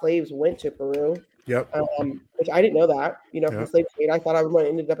of Black slaves went to Peru. Yep. Which I didn't know that, from slave trade. I thought everyone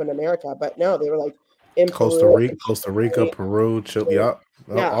ended up in America, but no, they were like in Costa Rica, Peru, Chile. Yep.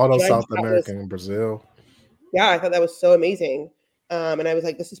 All those South American and Brazil. Yeah, I thought that was so amazing. And I was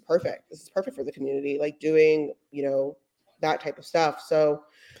like, this is perfect. This is perfect for the community, like doing, that type of stuff. So,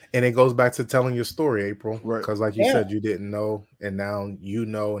 and it goes back to telling your story, April, right? Because like you said, you didn't know, and now you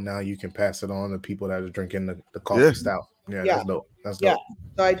know, and now you can pass it on to people that are drinking the coffee stout. Yeah, that's dope. That's dope. Yeah.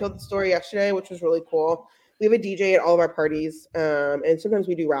 So I told the story yesterday, which was really cool. We have a DJ at all of our parties, and sometimes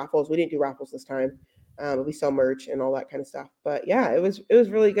we do raffles. We didn't do raffles this time, but we sell merch and all that kind of stuff. But yeah, it was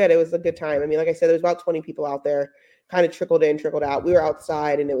really good. It was a good time. I mean, like I said, there was about 20 people out there, kind of trickled in, trickled out. We were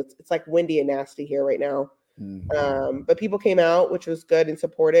outside, and it's like windy and nasty here right now. But people came out, which was good and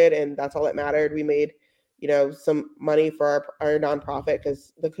supported, and that's all that mattered. We made, some money for our nonprofit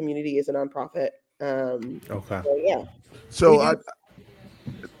because the community is a nonprofit. Okay. So, yeah. So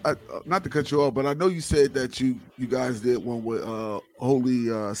I not to cut you off, but I know you said that you guys did one with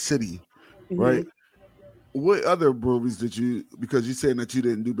Holy City, right? What other breweries did you? Because you're saying that you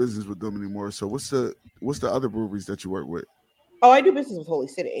didn't do business with them anymore. So what's the other breweries that you work with? Oh, I do business with Holy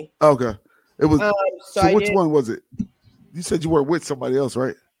City. Okay. It was so which one was it? You said you were with somebody else,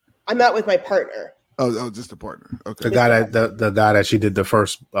 right? I'm not with my partner. Oh, just a partner. Okay. The guy that she did the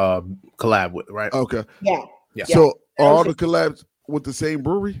first collab with, right? Okay. Yeah. So are all the collabs with the same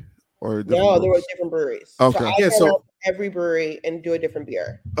brewery or no? There were different breweries. Okay. So every brewery and do a different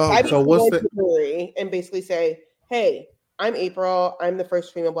beer. So what's the brewery and basically say, hey, I'm April. I'm the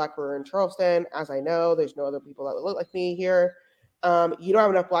first female Black brewer in Charleston. As I know, there's no other people that would look like me here. You don't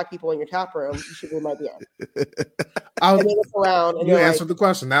have enough Black people in your tap room. You should brew my beer. And they look around and you answered the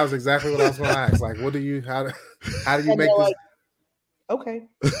question. That was exactly what I was going to ask. Like, how do you make this? Like, okay.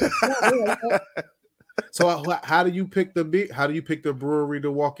 So how do you pick the brewery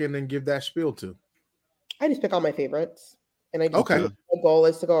to walk in and give that spiel to? I just pick all my favorites. And I just my goal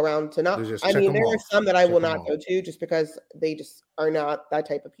is to go around to not. I mean, there are some that I will not go to just because they just are not that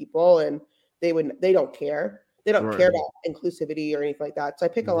type of people, and they don't care. They don't care about inclusivity or anything like that. So I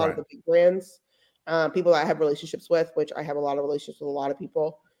pick a lot of the big brands, people that I have relationships with, which I have a lot of relationships with a lot of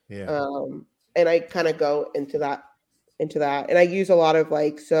people. Yeah. And I kind of go into that. And I use a lot of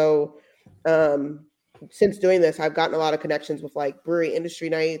since doing this, I've gotten a lot of connections with like brewery industry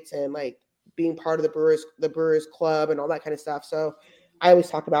nights and like being part of the brewers club and all that kind of stuff. So I always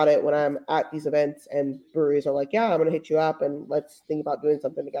talk about it when I'm at these events, and breweries are like, yeah, I'm going to hit you up and let's think about doing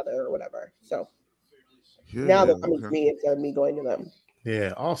something together or whatever. So now they're coming to me instead of me going to them.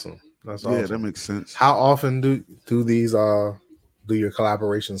 Yeah. Awesome. That's awesome. Yeah, that makes sense. How often do these do your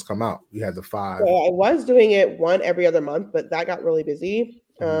collaborations come out? You had the 5. So I was doing it one every other month, but that got really busy,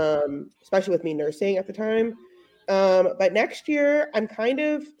 especially with me nursing at the time. But next year, I'm kind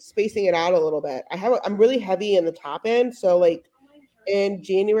of spacing it out a little bit. I'm really heavy in the top end. So like in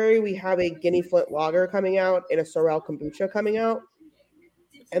January, we have a Guinea Flint Lager coming out and a Sorrel Kombucha coming out.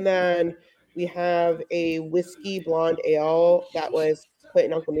 And then we have a whiskey blonde ale that was put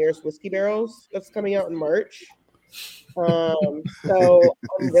in Uncle Near's whiskey barrels that's coming out in March. So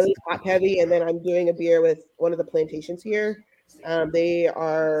I'm really top heavy, and then I'm doing a beer with one of the plantations here. They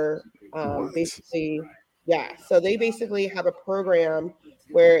are basically, so they basically have a program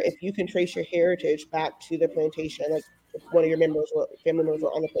where if you can trace your heritage back to the plantation, like if one of your family members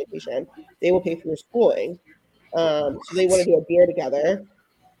were on the plantation, they will pay for your schooling. So they want to do a beer together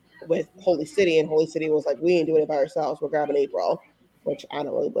with Holy City, and Holy City was like, we ain't doing it by ourselves, we're grabbing April, which I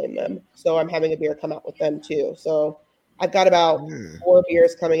don't really blame them. So I'm having a beer come out with them too. So I've got about 4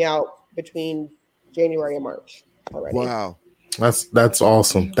 beers coming out between January and March already. Wow. That's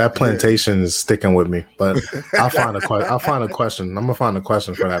awesome. That plantation is sticking with me, but I'll find a question. I'm gonna find a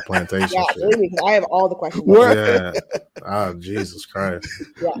question for that plantation. Yeah, believe me, I have all the questions. Yeah. Oh, Jesus Christ.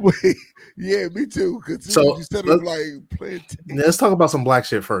 Yeah. Wait, yeah, me too. So instead of like plantation. Let's talk about some black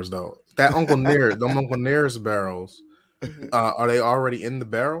shit first, though. That Uncle Near's barrels, are they already in the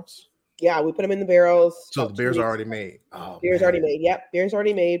barrels? Yeah, we put them in the barrels. So the beer's already made. Oh, beer's already made. Yep, beer's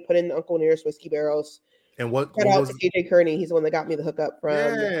already made. Put in Uncle Near's whiskey barrels. And what was to KJ Kearney? He's the one that got me the hookup from.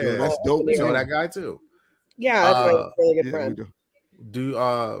 Yeah, that's dope. You know that guy too. Yeah, that's my really good friend.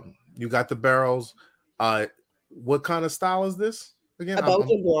 Do you got the barrels? What kind of style is this again? A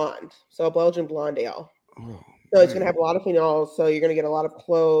Belgian blonde. So a Belgian blonde ale. So it's gonna have a lot of phenols. So you're gonna get a lot of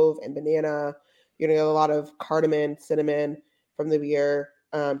clove and banana. You're gonna get a lot of cardamom, cinnamon from the beer.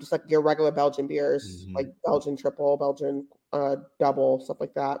 Just like your regular Belgian beers, like Belgian triple, Belgian double, stuff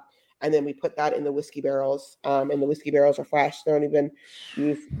like that. And then we put that in the whiskey barrels. And the whiskey barrels are fresh. They're only been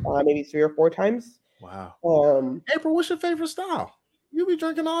used maybe 3 or 4 times. Wow. April, what's your favorite style? You be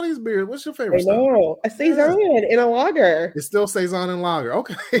drinking all these beers. What's your favorite style? I know. A Saison in a lager. It's still Saison and lager.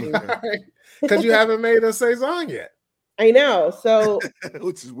 Okay. Because you haven't made a Saison yet. I know. So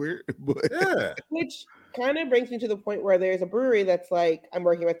which is weird. But yeah. Which kind of brings me to the point where there's a brewery that's like I'm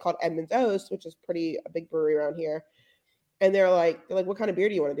working with called Edmund's Oast, which is a big brewery around here. And they're like, what kind of beer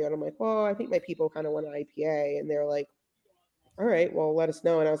do you want to do? And I'm like, well, I think my people kind of want an IPA. And they're like, all right, well, let us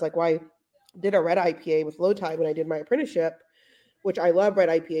know. And I was like, well, I did a red IPA with Low Tide when I did my apprenticeship, which I love red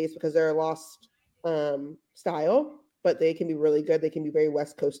IPAs because they're a lost style, but they can be really good. They can be very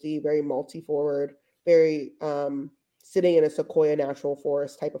West Coasty, very malty forward, very sitting in a Sequoia natural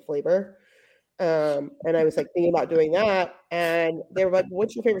forest type of flavor. And I was like thinking about doing that. And they were like,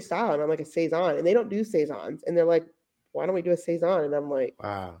 what's your favorite style? And I'm like, a Saison. And they don't do Saisons. And they're like, why don't we do a Saison? And I'm like,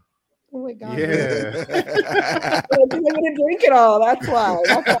 wow. Oh my God. Yeah. I'm going to drink it all. That's why.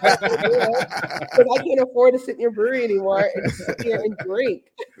 Because I can't afford to sit in your brewery anymore and sit here and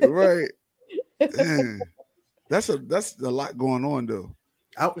drink. Right. Dang. That's a lot going on though.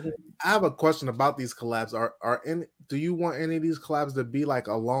 I have a question about these collabs. Do you want any of these collabs to be like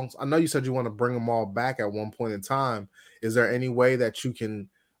I know you said you want to bring them all back at one point in time. Is there any way that you can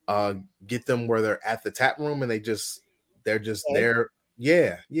get them where they're at the tap room and they're just there?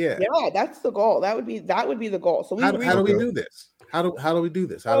 Yeah. That's the goal. That would be the goal. So how do we do this? How do we do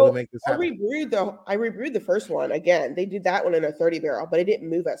this? How do we make this happen? I rebrewed the first one again. They did that one in a 30 barrel, but it didn't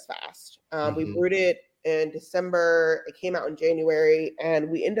move as fast. We brewed it in December. It came out in January, and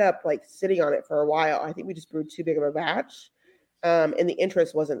we ended up like sitting on it for a while. I think we just brewed too big of a batch, and the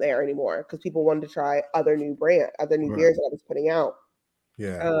interest wasn't there anymore because people wanted to try other new beers that I was putting out.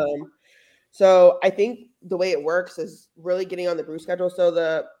 Yeah. So I think the way it works is really getting on the brew schedule. So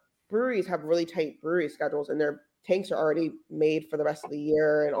the breweries have really tight brewery schedules, and their tanks are already made for the rest of the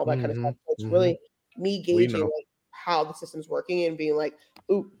year and all that kind of stuff. So it's really me gauging like how the system's working and being like,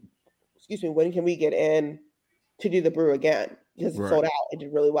 "Ooh, excuse me, when can we get in to do the brew again because it sold out. It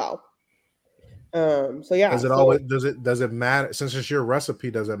did really well. So yeah. Does it matter since it's your recipe?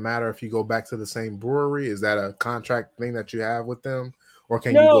 Does it matter if you go back to the same brewery? Is that a contract thing that you have with them, or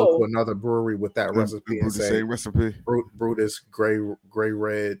can you go to another brewery with that recipe and say, same recipe? Brew this gray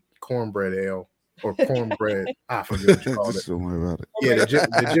red cornbread ale or cornbread. I forget what you call it. Don't worry about it. Yeah,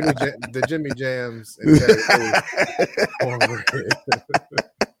 the Jimmy Jams and cornbread.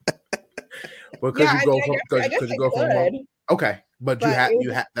 Because you go from one. Okay, but you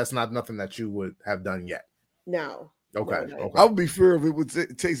have that's not nothing that you would have done yet. No. Okay. I would be sure if it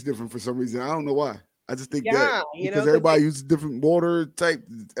would taste different for some reason. I don't know why. I just think that because everybody uses different water type,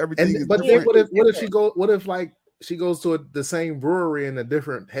 everything is different. What if she goes to the same brewery and a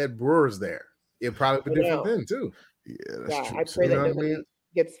different head brewer's there? It'd probably be different then too. Yeah, that's true. I pray that nobody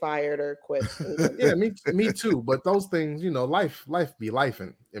gets fired or quits. Yeah, me too. But those things, life be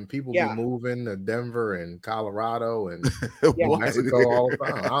lifing, and people be moving to Denver and Colorado and New Mexico all the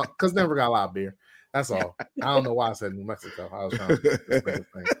time. Because Denver got a lot of beer. That's all. I don't know why I said New Mexico. I was trying to make a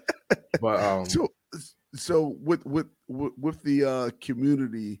thing. But so with the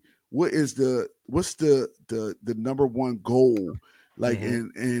community, what's the number one goal? Like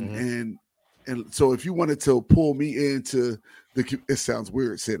and so if you wanted to pull me into it sounds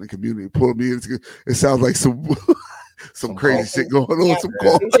weird saying the community, pull me into it sounds like some crazy shit going on, some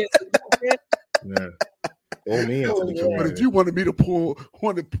call. Yeah. Pull me into the community. But if you wanted me to pull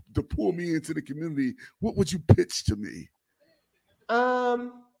me into the community, what would you pitch to me?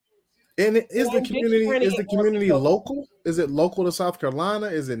 And is the community local? Is it local to South Carolina?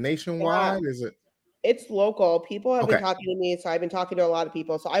 Is it nationwide? Is it? It's local. People have been talking to me, so I've been talking to a lot of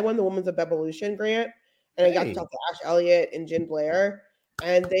people. So I won the Women's of Evolution grant, and I got to talk to Ash Elliott and Jen Blair,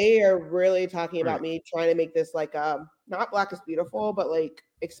 and they are really talking about me trying to make this like not Black is Beautiful, but like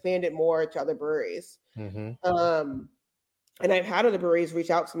expand it more to other breweries. And I've had other breweries reach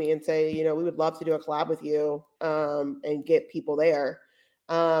out to me and say, we would love to do a collab with you and get people there.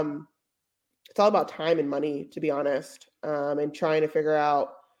 It's all about time and money, to be honest, and trying to figure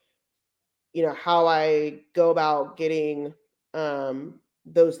out how I go about getting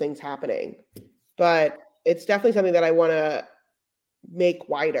those things happening. But it's definitely something that I want to make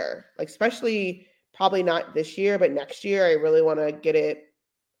wider, like especially probably not this year, but next year, I really want to get it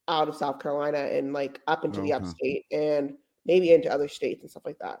out of South Carolina and like up into the upstate and maybe into other states and stuff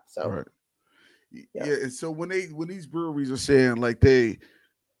like that. So, And so when these breweries are saying like they're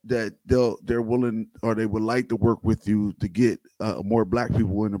willing or they would like to work with you to get more Black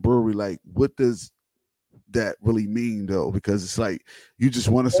people in the brewery, like what does that really mean though? Because it's like you just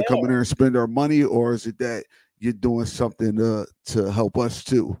want us to come in there and spend our money, or is it that you're doing something to help us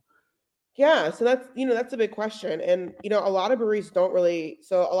too? Yeah, so that's a big question, and a lot of breweries don't really.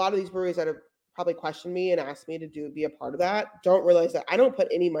 So a lot of these breweries that have probably questioned me and asked me to be a part of that don't realize that I don't put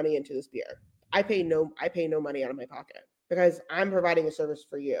any money into this beer. I pay no money out of my pocket because I'm providing a service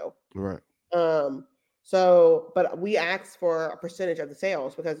for you. Right. So, but we ask for a percentage of the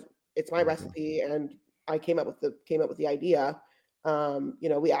sales because it's my recipe and I came up with the idea.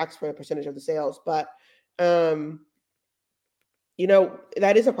 We ask for a percentage of the sales, but that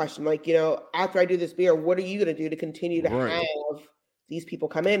is a question. Like, after I do this beer, what are you going to do to continue to have these people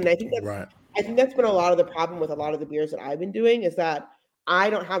come in? And I think that's been a lot of the problem with a lot of the beers that I've been doing is that I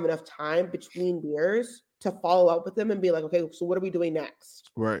don't have enough time between beers to follow up with them and be like, okay, so what are we doing next?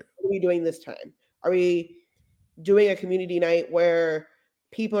 Right. What are we doing this time? Are we doing a community night where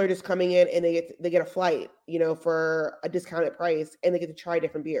people are just coming in and they get a flight, for a discounted price and they get to try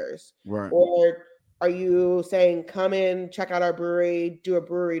different beers? Right. Or are you saying, come in, check out our brewery, do a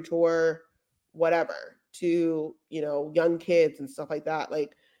brewery tour, whatever, to, young kids and stuff like that?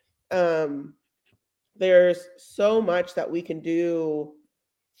 Like, there's so much that we can do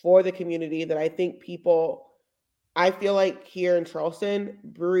for the community that I think I feel like here in Charleston,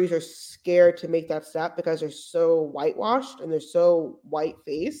 breweries are scared to make that step because they're so whitewashed and they're so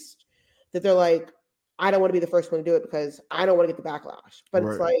white-faced that they're like, I don't want to be the first one to do it because I don't want to get the backlash. But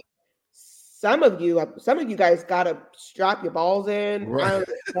it's like, some of you guys got to strap your balls in. Right. I don't know what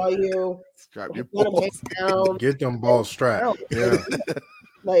to tell you. Strap your balls down. Get them balls strapped. Yeah.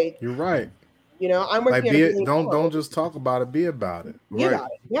 Like, you're right. I'm working don't just talk about it, be about it. Be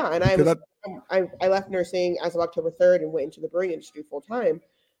about it. Yeah. And I left nursing as of October 3rd and went into the brewing industry full time.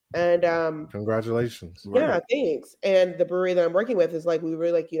 And congratulations. Yeah, thanks. And the brewery that I'm working with is like, we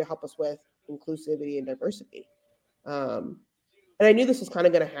really like you to help us with inclusivity and diversity. And I knew this was kind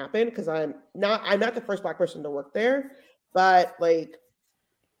of going to happen because I'm not the first Black person to work there, but like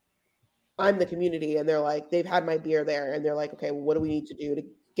I'm the community and they're like, they've had my beer there and they're like, okay, well, what do we need to do to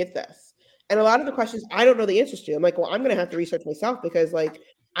get this? And a lot of the questions I don't know the answers to. I'm like, well, I'm going to have to research myself because like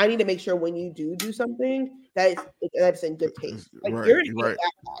I need to make sure when you do something that's in good taste. Like you're going to get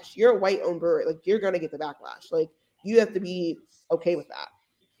backlash. You're a white-owned brewery. Like you're going to get the backlash. Like you have to be okay with that.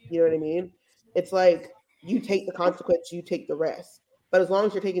 You know what I mean? It's like you take the consequence, you take the risk. But as long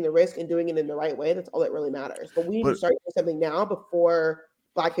as you're taking the risk and doing it in the right way, that's all that really matters. But we need to start doing something now before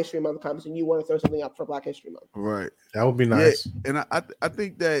Black History Month comes and you want to throw something up for Black History Month. Right. That would be nice. Yeah, and I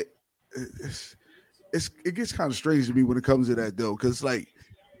think that it gets kind of strange to me when it comes to that though, because like,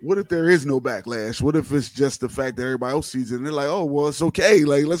 what if there is no backlash? What if it's just the fact that everybody else sees it and they're like, oh well, it's okay.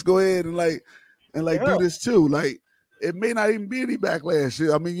 Like let's go ahead and do this too. Like it may not even be any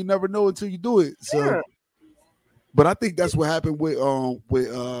backlash. I mean, you never know until you do it. So, but I think that's what happened with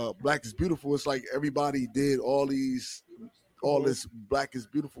Black is Beautiful. It's like everybody did all this Black is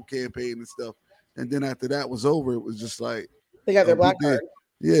Beautiful campaign and stuff, and then after that was over, it was just like they got their black card.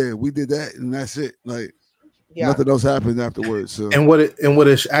 Yeah, we did that, and that's it. Like nothing else happened afterwards. So, and what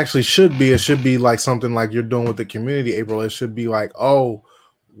it actually should be, it should be like something like you're doing with the community, April. It should be like, oh,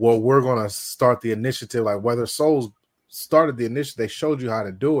 well, we're gonna start the initiative. Like Weather Souls started the initiative, they showed you how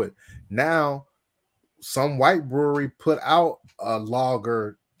to do it. Now, some white brewery put out a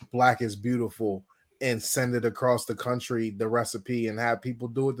lager, Black is Beautiful, and send it across the country, the recipe, and have people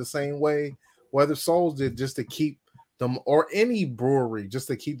do it the same way Weather Souls did, just to keep them, or any brewery, just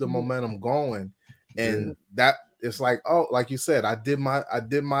to keep the momentum going. And that it's like, oh, like you said, I did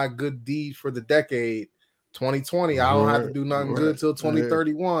my good deed for the decade 2020. I don't have to do nothing good till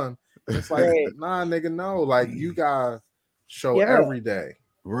 2031. It's like, nah, nigga, no. Like you gotta show every day,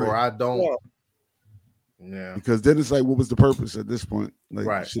 or I don't. Yeah, because then it's like, what was the purpose at this point? Like,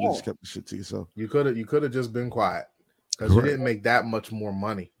 you should have just kept the shit to yourself. You could have just been quiet because you didn't make that much more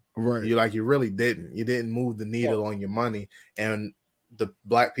money. Right. You really didn't. You didn't move the needle on your money. And the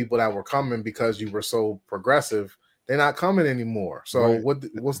Black people that were coming because you were so progressive, they're not coming anymore. So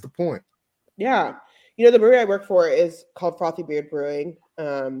what's the point? Yeah. You know, the brewery I work for is called Frothy Beard Brewing.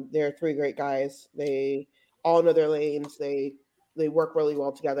 They're three great guys. They all know their lanes. They work really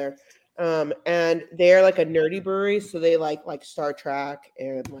well together. And they're like a nerdy brewery, so they like Star Trek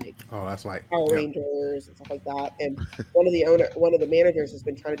and like that's like Power Rangers and stuff like that. And one of the managers has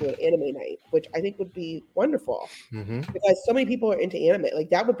been trying to do an anime night, which I think would be wonderful because so many people are into anime. Like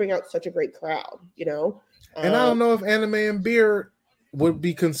that would bring out such a great crowd, you know. And I don't know if anime and beer would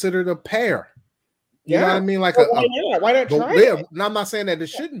be considered a pair. You know what I mean? Like why not try it? No, I'm not saying that it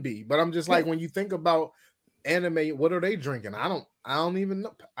shouldn't be, but I'm just like, when you think about anime, what are they drinking? I don't even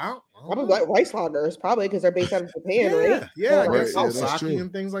know. Probably like rice lagers, probably because they're based out of Japan, right? Yeah, sake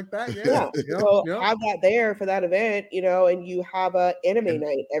and things like that. Yeah. So have that there for that event, you know, and you have a anime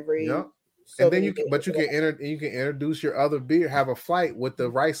night every. Yeah. So and then you can introduce your other beer, have a flight with the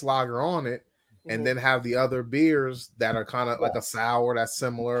rice lager on it, and then have the other beers that are kind of like a sour that's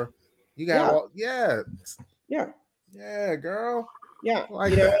similar. You got girl. Yeah,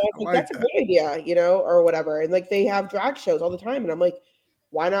 like, you know, that's a great idea, you know, or whatever. And like they have drag shows all the time, and I'm like,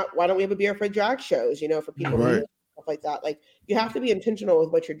 why don't we have a beer for drag shows? You know, for people stuff like that. Like you have to be intentional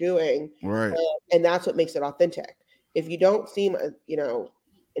with what you're doing, right? And that's what makes it authentic. If you don't seem, you know,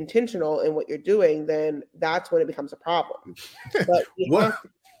 intentional in what you're doing, then that's when it becomes a problem. But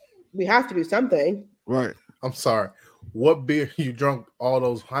we have to do something, right? I'm sorry. What beer you drunk all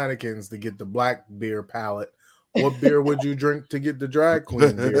those Heinekens to get the black beer palette? What beer would you drink to get the drag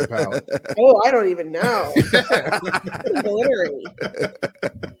queen beer palette? Oh, I don't even know. Glittery.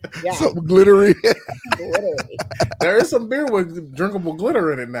 Yeah. Something glittery. There is some beer with drinkable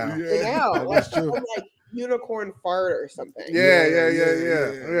glitter in it now. Yeah, that's true. Like unicorn fart or something. Yeah.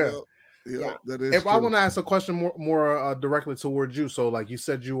 That is if true. I want to ask a question more directly towards you, so like you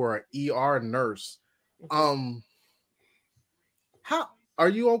said, you were an ER nurse. How are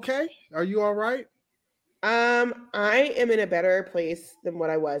you? Okay, are you all right? I am in a better place than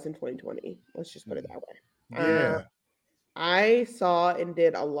what I was in 2020. Let's just put it that way. Yeah. I saw and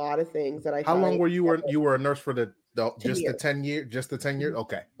did a lot of things that I. How long were you were a nurse for the 10 years? Just the 10 years?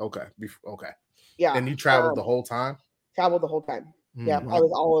 Okay. Yeah. And you traveled the whole time? Traveled the whole time. Yeah, wow. I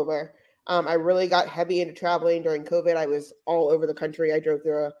was all over. I really got heavy into traveling during COVID. I was all over the country. I drove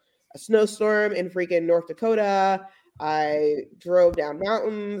through a snowstorm in freaking North Dakota. I drove down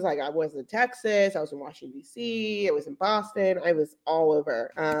mountains. Like I was in Texas. I was in Washington, D.C. I was in Boston. I was all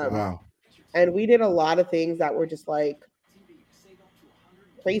over. Wow. And we did a lot of things that were just like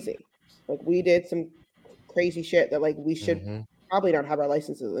crazy. Like we did some crazy shit that like we should probably not have our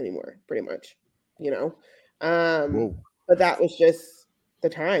licenses anymore, pretty much, you know? But that was just the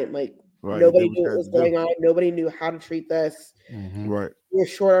time. Like Right. Nobody knew what was going on. Nobody knew how to treat this. Mm-hmm. Right. We were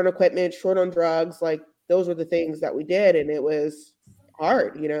short on equipment, short on drugs. Like those were the things that we did, and it was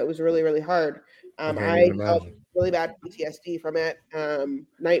hard. It was really, really hard. I felt really bad PTSD from it.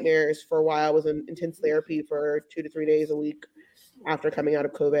 Nightmares for a while. I was in intense therapy for 2 to 3 days a week after coming out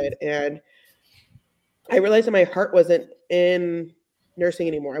of COVID, and I realized that my heart wasn't in nursing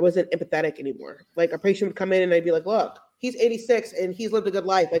anymore. I wasn't empathetic anymore. Like a patient would come in and I'd be like, look, he's 86 and he's lived a good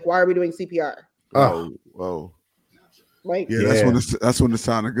life. Like, why are we doing CPR? Whoa. Like, that's when it's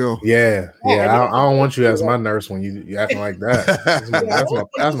time to go. Yeah. I don't want you as my nurse when you acting like that.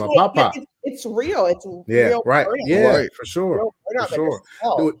 That's my papa. It's real. It's real. Right. Burnout. Yeah. Right. For sure. For sure.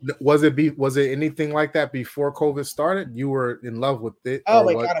 Was it anything like that before COVID started? You were in love with it? Oh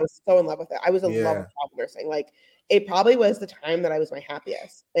my God, I was so in love with it. I was in love with travel nursing. Like, it probably was the time that I was my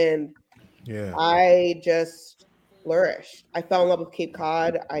happiest, and I just flourished. I fell in love with Cape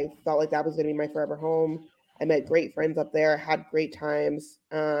Cod. I felt like that was going to be my forever home. I met great friends up there, had great times.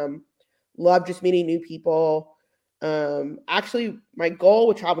 Loved just meeting new people. Actually, my goal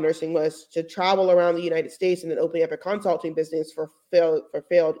with travel nursing was to travel around the United States and then opening up a consulting business for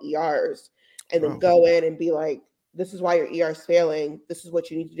failed ERs, and then go in and be like, this is why your ER is failing. This is what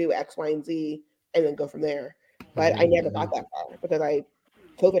you need to do, X, Y, and Z, and then go from there. But I never got that far because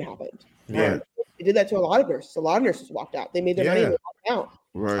COVID happened. Yeah. They did that to a lot of nurses. A lot of nurses walked out. They made their money and walked out.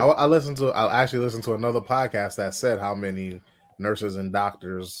 Right. I actually listened to another podcast that said how many nurses and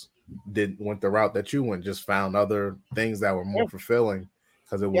doctors went the route that you went, just found other things that were more fulfilling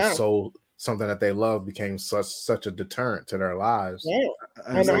because it was so something that they loved became such a deterrent to their lives. Yeah.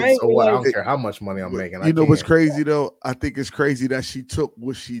 And I don't care how much money I'm making. You know what's crazy though? I think it's crazy that she took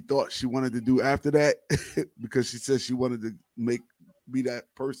what she thought she wanted to do after that because she said she wanted to be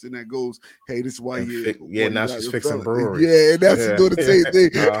that person that goes, hey, this is why now she's fixing breweries. Yeah, and that's doing the same thing.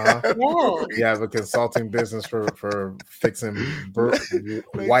 You have a consulting business for fixing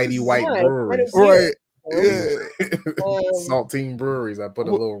white breweries. Right. Saltine breweries. I put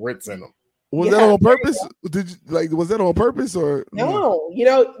a little Ritz in them. Was that on purpose? Was that on purpose or no?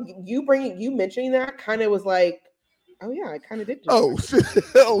 You mentioning that kind of was like, oh yeah, I kind of did.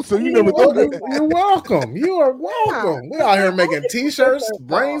 So you never thought that. You're welcome. You are welcome. We're out here making t-shirts,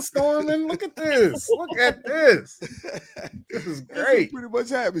 brainstorming. Look at this. Look at this. This is great. Pretty much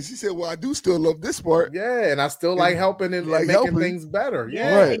happened. She said, well, I do still love this part. Yeah, and I still like helping and making things better.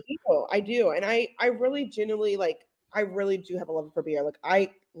 Yeah, right. I do. And I really genuinely I really do have a love for beer. Like, I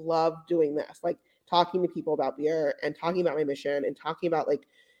love doing this, like talking to people about beer and talking about my mission and talking about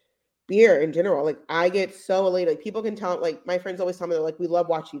beer in general. Like, I get so elated. Like, people can tell, like, my friends always tell me, they're like, we love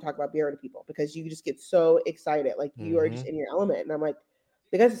watching you talk about beer to people because you just get so excited. Like, you are just in your element. And I'm like,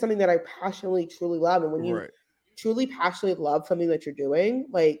 because it's something that I passionately, truly love. And when you truly passionately love something that you're doing,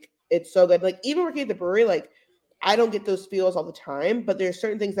 like, it's so good. Like, even working at the brewery, like, I don't get those feels all the time, but there's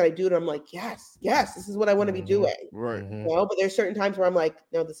certain things that I do and I'm like, yes, this is what I want to be doing. Right. But there's certain times where I'm like,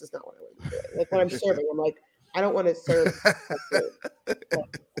 no, this is not what I want to be doing. Like, when I'm serving, I'm like, I don't want to serve.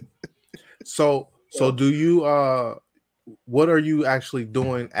 So do you what are you actually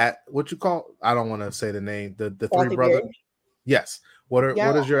doing at what you call, I don't want to say the name, the Three Brothers? Yes. What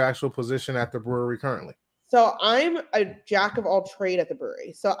is your actual position at the brewery currently? So I'm a jack of all trade at the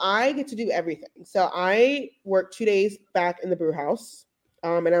brewery. So I get to do everything. So I work 2 days back in the brew house.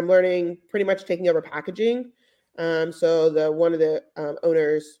 And I'm learning, pretty much taking over packaging. So one of the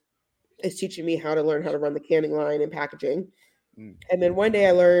owners is teaching me how to run the canning line and packaging. And then one day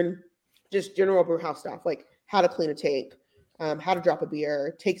I learned just general brew house stuff, like how to clean a tank, how to drop a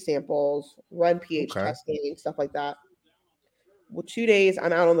beer, take samples, run pH testing, stuff like that. Well, 2 days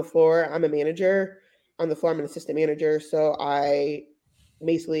I'm out on the floor. I'm a manager. On the floor, I'm an assistant manager. So I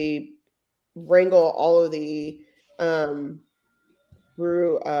basically wrangle all of the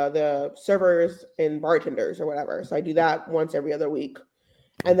the servers and bartenders or whatever. So I do that once every other week.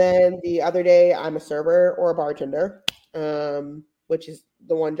 And then the other day I'm a server or a bartender, which is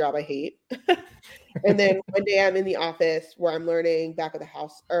the one job I hate. And then one day I'm in the office where I'm learning back of the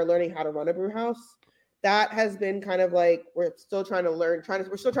house or learning how to run a brew house. That has been kind of like, we're still trying to learn,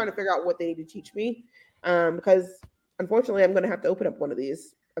 we're still trying to figure out what they need to teach me. Because unfortunately I'm going to have to open up one of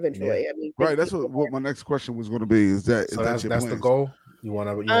these eventually. Yeah. I mean, right. That's what my next question was going to be. That's the goal? You want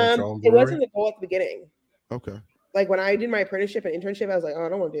to it wasn't the goal at the beginning. Okay. Like when I did my apprenticeship and internship, I was like, oh, I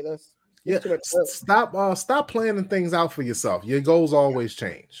don't want to do this. Stop planning things out for yourself. Your goals always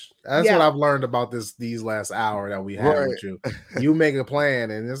change. That's what I've learned about these last hour that we had with you. You make a plan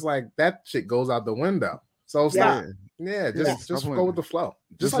and it's like that shit goes out the window. So stop. Yeah, just go with the flow.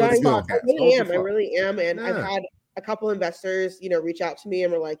 Just like I really am. And I've had a couple investors, reach out to me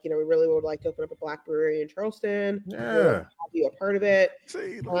and were like, we really would like to open up a black brewery in Charleston. Yeah. I'll be a part of it. So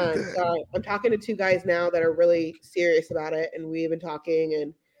I'm talking to 2 guys now that are really serious about it. And we've been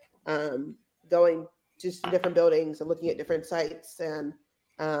talking and going just to different buildings and looking at different sites and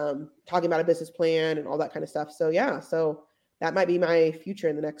talking about a business plan and all that kind of stuff. So so that might be my future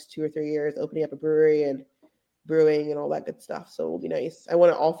in the next 2 or 3 years, opening up a brewery and brewing and all that good stuff. So it will be nice. I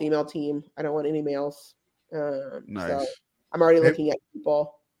want an all-female team. I don't want any males. Nice. So I'm already looking at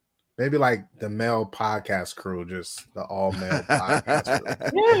people. Maybe like the male podcast crew, just the all-male podcast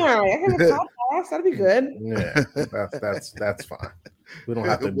crew. Yeah, I have a podcast. That'd be good. Yeah, that's fine. We don't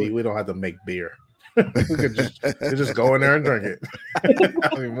have to make beer. We could just go in there and drink it.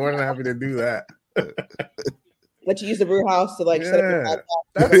 I'd be more than happy to do that. Let you use the brew house to set up your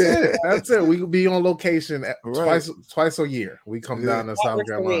podcast. That's it. We could be on location twice a year. We come down to South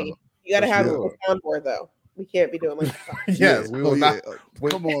Carolina. You got to have a soundboard though. We can't be doing like that. Yes, we will not.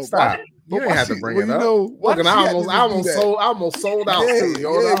 Come on, stop. You ain't have to bring it up. Look, and I almost sold out too. You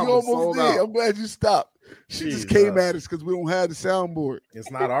almost did. I'm glad you stopped. She just came at us because we don't have the soundboard. It's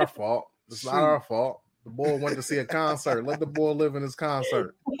not our fault. It's not our fault. The boy went to see a concert. Let the boy live in his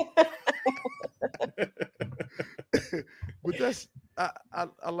concert. But that's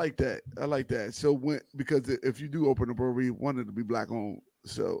I like that. I like that. So because if you do open a brewery, you want it to be black owned.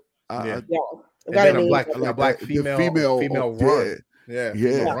 So and then a black female run.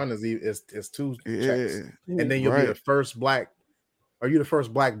 Yeah. Run is 2 checks. And then you'll be the first black. Are you the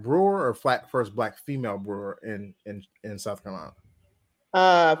first black brewer or first black female brewer in South Carolina?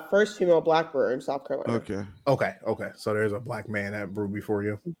 First female black brewer in South Carolina. Okay. So there's a black man that brewed before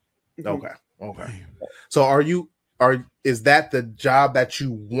you. Okay. So is that the job that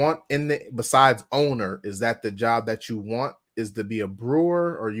you want besides owner? Is that the job that you want? Is to be a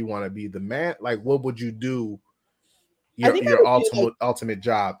brewer, or you want to be the man? Like, what would you do? Your ultimate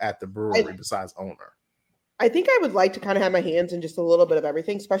job at the brewery besides owner? I think I would like to kind of have my hands in just a little bit of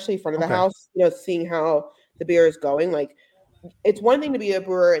everything, especially in front of the house. Seeing how the beer is going. Like, it's one thing to be a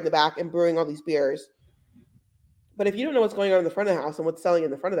brewer in the back and brewing all these beers, but if you don't know what's going on in the front of the house and what's selling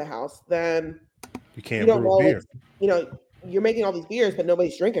in the front of the house, then you can't brew beer. You're making all these beers, but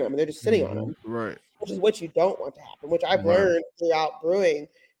nobody's drinking them, and they're just sitting on them. Right. Which is what you don't want to happen. Which I've learned throughout brewing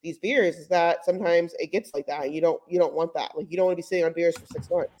these beers is that sometimes it gets like that. You don't want that. Like, you don't want to be sitting on beers for 6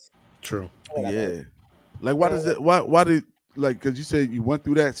 months. True. Yeah. Like, why does it? Why did because you said you went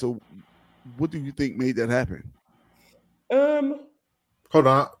through that? So, what do you think made that happen? Hold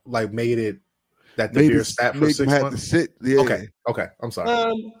on. Like, made it that the beer sat for 6 months. To sit. Yeah. Okay. I'm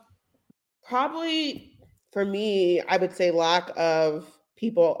sorry. Probably for me, I would say lack of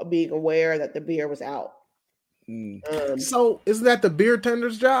people being aware that the beer was out. So isn't that the beer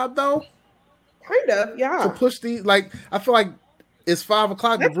tender's job though? Kind of, yeah. To push I feel like it's 5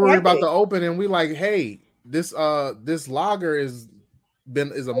 o'clock. The brewery about to open, and we like, hey, this lager is a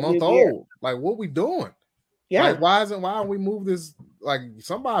month old. Like, what we doing? Yeah. Like, why don't we move this? Like,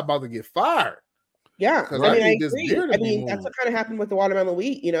 somebody about to get fired. Yeah, I agree. That's what kind of happened with the watermelon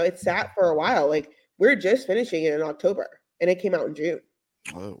wheat. It sat for a while. Like, we're just finishing it in October, and it came out in June.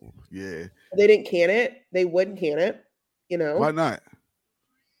 Oh, yeah. They didn't can it. They wouldn't can it. Why not?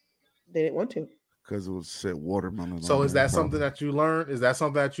 They didn't want to. Because it was said watermelon. So is that something that you learned? That's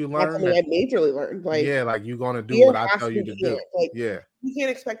something I majorly learned. Like, like you're gonna do what I tell you to do. Like, you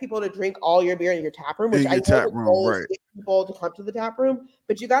can't expect people to drink all your beer in your tap room, which I know the goal is to get people to come to the tap room,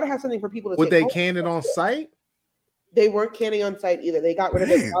 but you got to have something for people to. Would they can it on site? They weren't canning on site either. They got rid of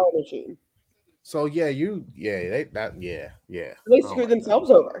the power machine. So they screwed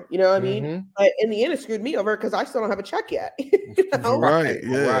themselves over. You know what I mean? But in the end, it screwed me over because I still don't have a check yet. Right?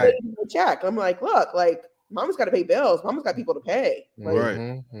 Yeah. Check. I'm like, look, like, Mama's got to pay bills. Mama's got people to pay.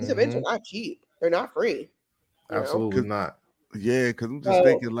 Like, these events are not cheap. They're not free. Absolutely not. Yeah, because I'm just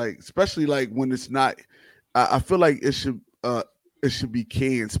thinking, like, especially like when it's not. I feel like it should be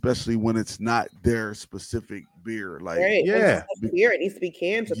canned, especially when it's not their specific beer. Like, beer, it needs to be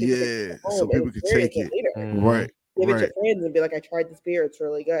canned so people can take it. Right. Give it to friends and be like, I tried this beer, it's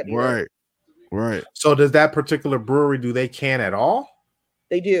really good. Right. So does that particular brewery, do they can at all?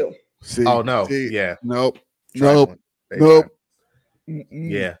 They do. Nope. Yeah.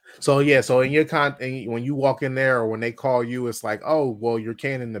 So in your when you walk in there or when they call you, it's like, oh, well, you're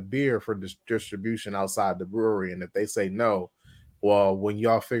canning the beer for distribution outside the brewery, and if they say no, well, when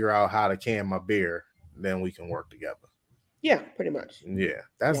y'all figure out how to can my beer, then we can work together. Yeah, pretty much. Yeah,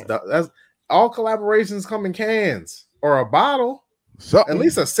 that's all collaborations come in cans or a bottle. At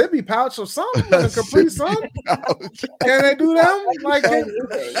least a sippy pouch or something, like a Capri Sun. Can they do that? Like,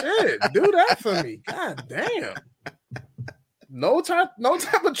 shit, do that for me. God damn. No type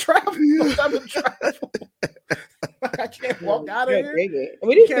of travel. No type of travel. I can't walk out of here.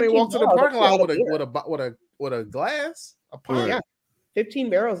 We can't even walk to the parking lot with a glass. A pint. Yeah, 15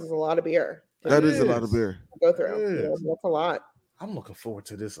 barrels is a lot of beer. That is a lot of beer. Go through. That's a lot. I'm looking forward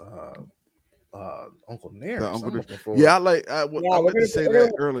to this. Uncle Nair's. Yeah, I meant to say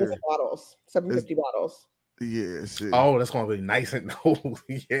that earlier. Bottles, 750 bottles. Yeah. Oh, that's gonna be nice and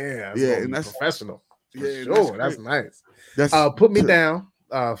yeah, and that's professional. Yeah, sure, that's nice. That's put me down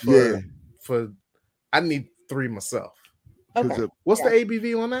for. I need 3 myself. Okay. What's the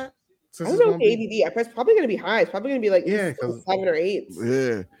ABV on that? I don't know ABV. It's probably going to be high. It's probably going to be like 7 or 8.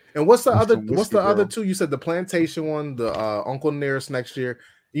 Yeah. And what's the other? What's the other 2? You said the plantation one, the Uncle Nair's next year.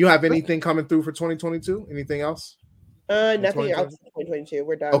 You have anything coming through for 2022? Anything else? Nothing else in 2022.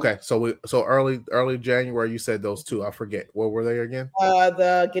 We're done. Okay, so early January. You said those 2. I forget. What were they again?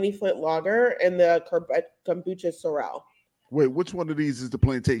 The Guinea Flint Lager and the Kombucha Sorrel. Wait, which one of these is the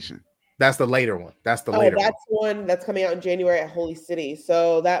plantation? That's the later one. That's the later one that's coming out in January at Holy City.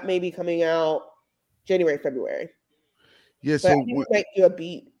 So that may be coming out January, February. Yeah, but so we might do a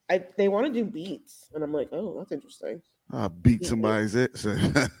beat. They want to do beats, and I'm like, oh, that's interesting. Beat somebody's it.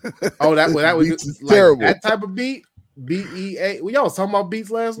 Oh, that was like terrible. That type of beat. BEA. Y'all was talking about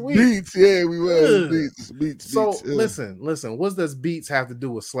beats last week. Beats, yeah, we were beats. So listen. What does beats have to do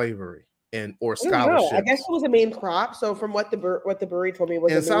with slavery? Or scholarship. I guess it was a main crop. So from what the brewery told me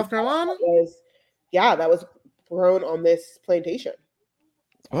was in South Carolina, that was grown on this plantation.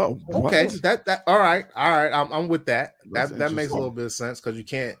 Oh, okay. That all right. I'm with that. That makes a little bit of sense because you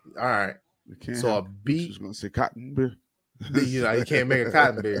can't. All right. So a beet. I was gonna say cotton beer. You can't make a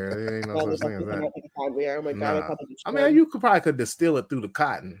cotton beer. There ain't no such thing as that. Oh my god! I mean, you could distill it through the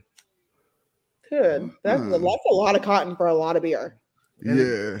cotton. Could that's a lot of cotton for a lot of beer.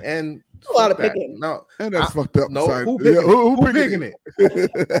 And a lot of picking. No, and that's fucked up. No, who picking it?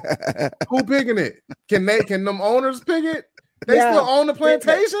 Who picking it? Can them owners pick it? They still own the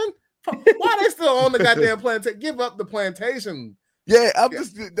plantation? Why they still own the goddamn plantation? Give up the plantation. Yeah, I'm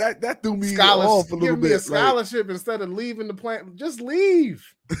just that threw me off a little bit. Give me a scholarship instead of leaving the plant. Just leave.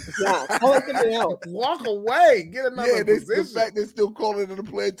 Yeah, call it something else. Walk away. Get another position. The fact they're still calling it a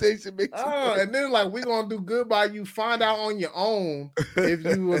plantation makes and then we're gonna do good by you. Find out on your own if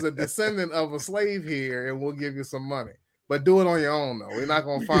you was a descendant of a slave here, and we'll give you some money. But do it on your own though. We're not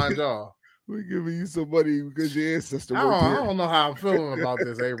gonna find y'all. We're giving you some money because your ancestor worked here. I don't know how I'm feeling about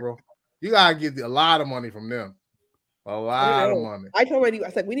this, April. You gotta get a lot of money from them. A lot of money. I told my I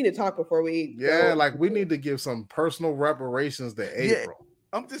was like, we need to talk before we go. We need to give some personal reparations to April. Yeah.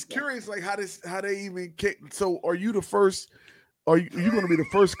 I'm just curious, how they even kick. So are you the first? Are you going to be the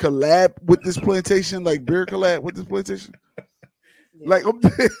first collab with this plantation, like beer collab with this plantation? Like I'm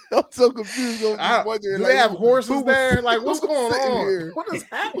so confused. Do they have horses there? Like what's going on here? What is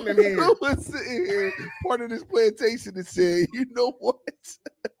happening here? Who was sitting here, part of this plantation, and said, you know what?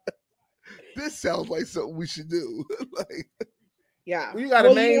 This sounds like something we should do. Yeah. You got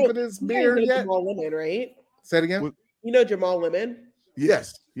a name for this beer yet? Jamal Lemon, right? Say it again. You know Jamal Lemon?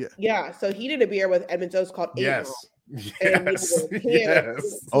 Yes. Yeah. Yeah. So he did a beer with Edmund O's called Yes. Yes.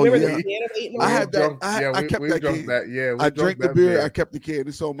 Oh yeah. I had that. I kept that can. Yeah. I drank the beer. I kept the can.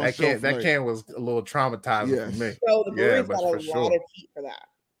 It's on my shelf. That can was a little traumatizing for me. So the brewery's got a lot of heat for that.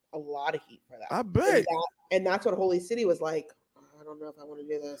 A lot of heat for that. I bet. And that's what Holy City was like. I don't know if I want to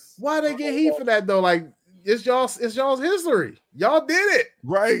do this. Why they get heat for that though? Like it's y'all's history. Y'all did it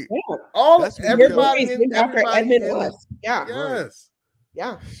right. Yeah. Everybody after Edmund was. Yeah. Yes.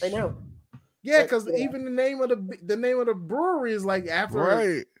 Yeah, I know. Yeah, because even the name of the brewery is like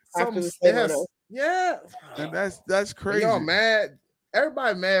after something. Yeah, and that's crazy. Y'all mad?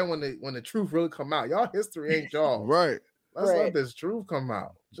 Everybody mad when the truth really come out. Y'all history ain't y'all. Right. Let's let this truth come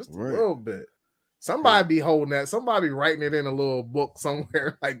out just a little bit. Somebody be holding that. Somebody be writing it in a little book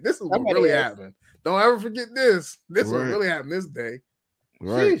somewhere. Like this is what really happened. Don't ever forget this. This is what really happened this day.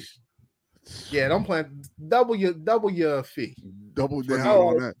 Right. Sheesh. Yeah, don't plan. Double your fee. Double down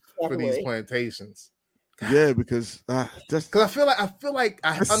on that for these plantations. Yeah, because I feel like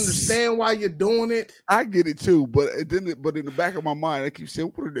I understand why you're doing it. I get it too, but in the back of my mind, I keep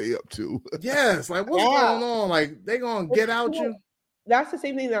saying, "What are they up to?" Yes, like what's going on? Like they gonna get out you? That's the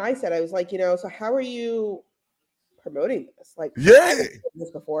same thing that I said. I was like, so how are you promoting this? Like, yeah,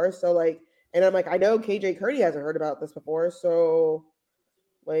 this before. So like, and I'm like, I know KJ Kearney hasn't heard about this before. So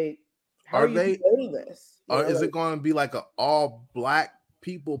like, how are you promoting this? Is it going to be like an all black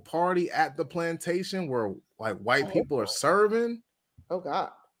people party at the plantation where like white people are serving? Oh God!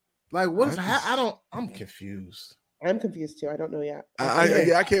 Like I'm confused. I'm confused too. I don't know yet.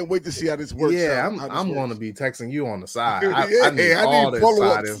 I can't wait to see how this works. Yeah, I'm going to be texting you on the side. I need all this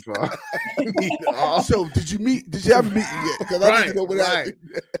side info. So, did you have a meeting yet? Because I need to know what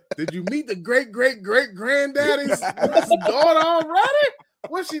happened. Did you meet the great granddaddy's daughter already?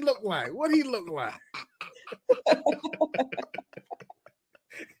 What she look like? What he look like?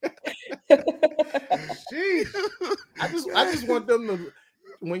 Jeez. I just want them to.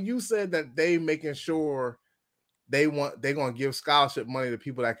 When you said that they making sure they're gonna give scholarship money to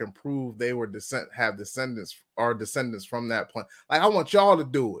people that can prove they were descendants from that point. Like I want y'all to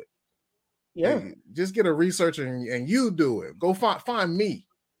do it. Yeah. Like, just get a researcher and you do it. Go find me.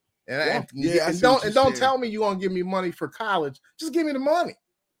 And don't tell me you're gonna give me money for college. Just give me the money.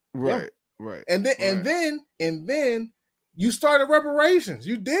 Right. And then you started reparations.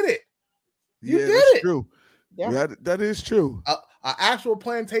 You did it. You did it. True. Yeah, that is true. An actual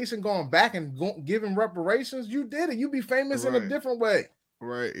plantation going back and giving reparations. You did it. You be famous in a different way.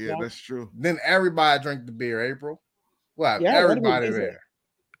 Right. Yeah, that's true. Then everybody drink the beer, April. Well, everybody there.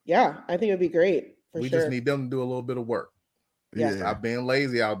 Yeah, I think it'd be great. We just need them to do a little bit of work. Yeah. Stop being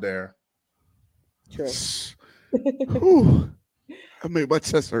lazy out there. True. I made my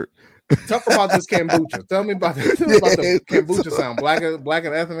chest hurt. Talk about this kombucha. Tell me about the kombucha sound. Black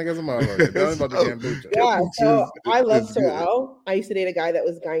and ethnic as a motherfucker. Tell me about the kombucha. Yeah, so I love sorrel. I used to date a guy that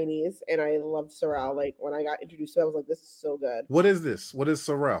was Guyanese, and I loved sorrel. Like when I got introduced to it, I was like, "This is so good." What is this? What is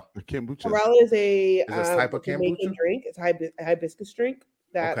sorrel? Kombucha. Sorrel is a type of kombucha drink. It's a hibiscus drink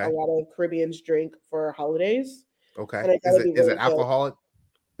that a lot of Caribbeans drink for holidays. Okay. Is it alcoholic?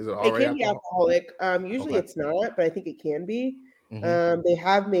 Is it already? It can be alcoholic. Usually it's not, but I think it can be. Mm-hmm. They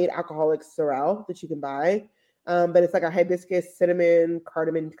have made alcoholic sorrel that you can buy, but it's like a hibiscus, cinnamon,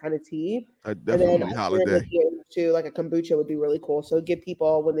 cardamom kind of tea. Definitely holiday. To like a kombucha would be really cool. So give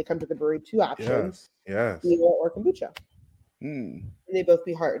people when they come to the brewery two options: yes, beer or kombucha. And they both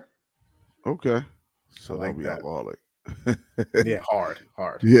be hard. Okay, so like that'll be that. alcoholic. Yeah, hard.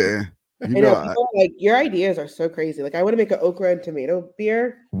 Yeah. You know people, like your ideas are so crazy. Like I want to make an okra and tomato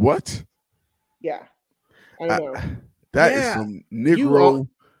beer. What? Yeah, I don't know. That is some Negro.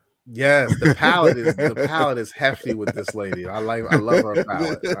 Yes, the palate is hefty with this lady. I love her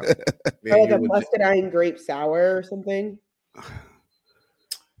palate. Like a muscadine grape sour or something.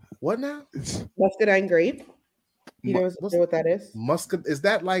 What now? Muscadine grape. You know what that is? Muscat is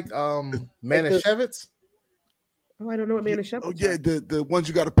that like Manischewitz? Oh, I don't know what Manischewitz. Oh yeah, the ones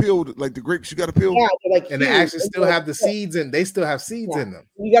you got to peel, like the grapes you got to peel. Yeah, like and they actually still have the seeds in. They still have seeds in them.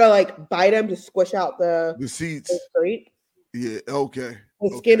 You gotta like bite them to squish out the seeds. Grape. Yeah. Okay.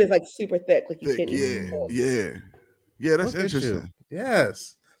 The skin is like super thick. Like you can't. Yeah. That's interesting.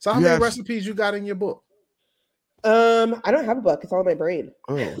 Yes. So how many recipes you got in your book? I don't have a book. It's all in my brain.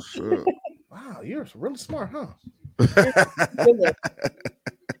 Oh shit! Wow, you're really smart, huh?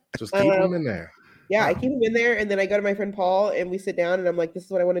 Just keep them in there. Yeah, I keep him in there, and then I go to my friend Paul, and we sit down, and I'm like, "This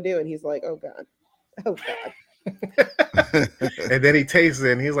is what I want to do," and he's like, "Oh God." And then he tastes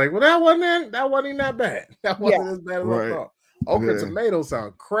it, and he's like, "Well, that wasn't that bad. That wasn't as bad as I thought." Okra tomatoes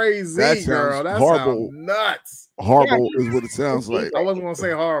sound crazy, girl. That horrible. Sounds nuts. Horrible is what it sounds like. I wasn't gonna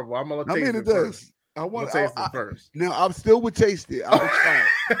say horrible. I'm gonna taste it first. I want to taste it first. Now I'm still would taste it. I would try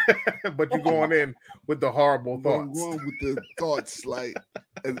it. But you're going in with the horrible thoughts. I'm going with the thoughts, like,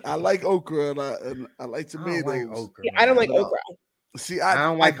 and I like okra and I like tomatoes. I don't like okra. I don't like okra. See, I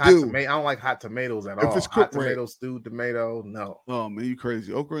don't like hot tomatoes. I don't like hot tomatoes at all. If it's cooked hot tomatoes, stewed tomato, no. Oh man, you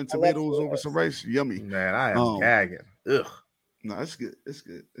crazy? Okra and tomatoes over some rice, yummy. Man, I am gagging. Ugh. No, it's good. It's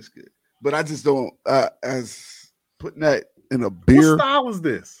good. But I just don't. As putting that in a beer. What style is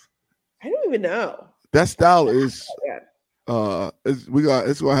this? I don't even know. That style is. It's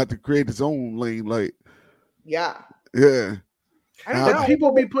gonna have to create its own lane. Like. Yeah. I don't know.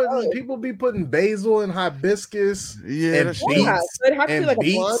 People be putting basil and hibiscus. Yeah, and that's true. So it has to be like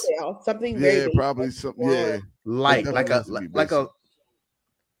a blonde ale, something. Yeah, probably something. Yeah, like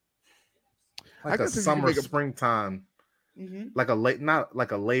a summer, springtime. Mm-hmm. Not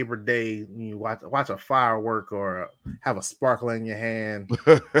like a Labor Day. You watch a firework or have a sparkle in your hand.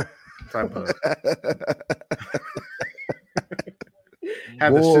 Type of.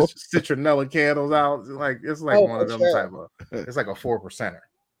 Have the citronella candles out. It's like one of them type of. It's like a 4%er.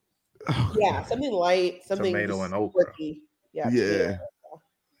 Yeah, something light, something tomato and okra. Quirky.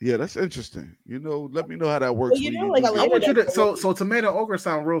 Yeah, that's interesting. Let me know how that works. Well, I want you to. So tomato okra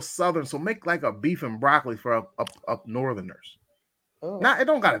sound real southern. So make like a beef and broccoli for up northerners. Oh. It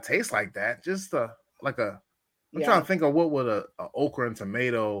don't gotta taste like that. Just like a. I'm trying to think of what would a okra and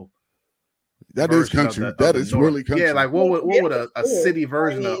tomato. That is country. That is really country. Yeah, like what would a city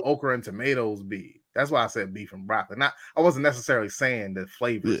version of okra and tomatoes be? That's why I said beef and broccoli. I wasn't necessarily saying the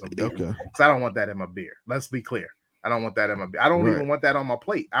flavors of beef, because I don't want that in my beer. Let's be clear. I don't want that in my beer. I don't even want that on my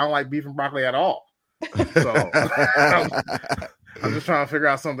plate. I don't like beef and broccoli at all. So I'm just trying to figure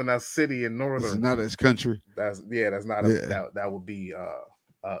out something that's city and northern. It's not as country. That's not that would be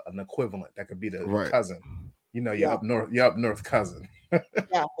an equivalent. That could be the cousin. You know, your up north cousin.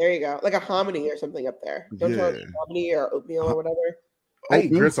 Yeah, there you go. Like a hominy or something up there. Don't you want hominy or oatmeal or whatever? I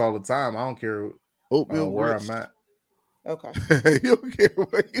eat grits all the time. I don't care where I'm at. Okay. You don't care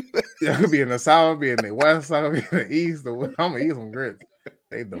where you at. I could be in the south, be in the west, I could be in the east. I'm gonna eat some grits.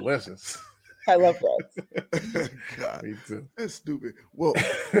 They delicious. I love grits. God, me too. That's stupid. Well,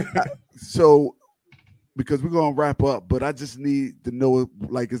 so because we're gonna wrap up, but I just need to know,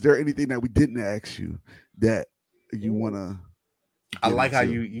 like, is there anything that we didn't ask you that you wanna? I like how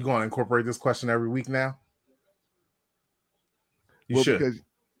you gonna incorporate this question every week now. You should. Because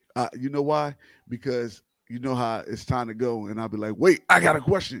you know why? Because you know how it's time to go, and I'll be like, "Wait, I got a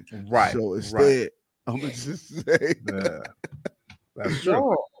question." Right. So instead, I'm gonna just say, "That's true."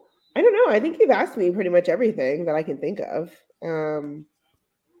 No, I don't know. I think you've asked me pretty much everything that I can think of.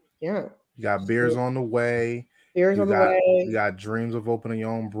 Yeah. You got beers on the way. You got dreams of opening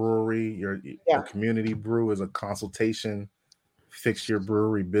your own brewery. Your community brew is a consultation. Fix your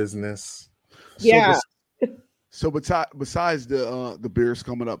brewery business. So besides the beers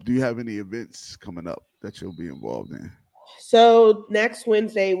coming up, do you have any events coming up that you'll be involved in? So next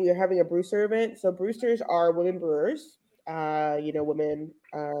Wednesday we are having a Brewster event. So Brewsters are women brewers. Women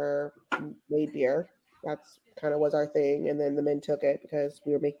are made beer. That's kind of was our thing, and then the men took it because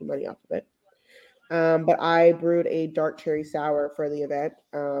we were making money off of it. But I brewed a dark cherry sour for the event.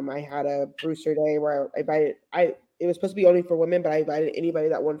 I had a Brewster day where I invited. It was supposed to be only for women, but I invited anybody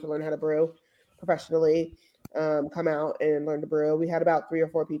that wanted to learn how to brew professionally. Come out and learn to brew. We had about 3 or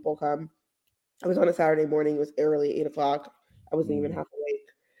 4 people come. I was on a Saturday morning. It was early, 8 o'clock. I wasn't even half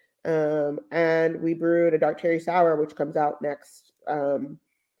awake. And we brewed a dark cherry sour, which comes out next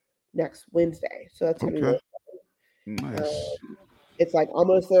Wednesday. So that's gonna be really fun. Nice. It's like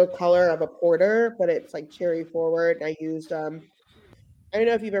almost the color of a porter, but it's like cherry forward. And I used I don't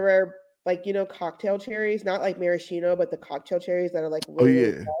know if you've ever cocktail cherries, not like maraschino, but the cocktail cherries that are like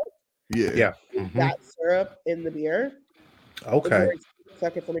really Yeah. That syrup in the beer. Okay.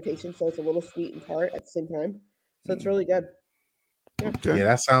 Second fermentation, so it's a little sweet and tart at the same time. So it's really good. Yeah, okay. Yeah,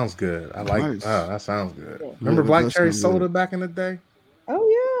 that sounds good. I like. Nice. Oh, that sounds good. Yeah. Remember black cherry soda back in the day? Oh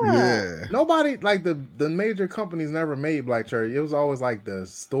yeah. Nobody like the major companies never made black cherry. It was always like the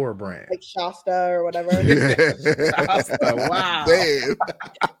store brand, like Shasta or whatever. Shasta, wow. Damn.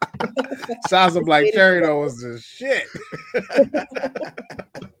 Shasta black cherry though was the shit.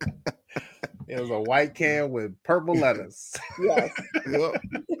 It was a white can with purple letters. Yes.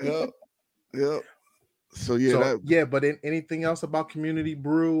 Yep. So but anything else about Community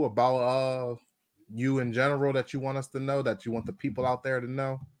Brew, about you in general that you want us to know, that you want the people out there to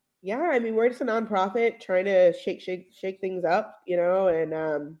know? Yeah, I mean, we're just a nonprofit trying to shake things up,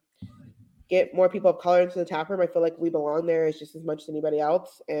 and get more people of color into the tap room. I feel like we belong there as just as much as anybody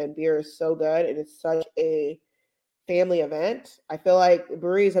else, and beer is so good, and it's such a family event. I feel like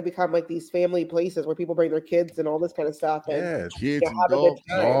breweries have become like these family places where people bring their kids and all this kind of stuff, and kids and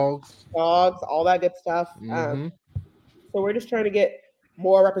dogs, all that good stuff. So we're just trying to get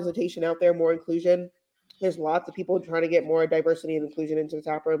more representation out there, more inclusion. There's lots of people trying to get more diversity and inclusion into the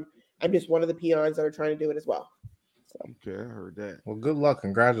tap room. I'm just one of the peons that are trying to do it as well. So. Okay, I heard that. Well, good luck.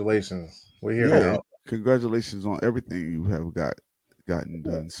 Congratulations. We're here to help. Congratulations on everything you have gotten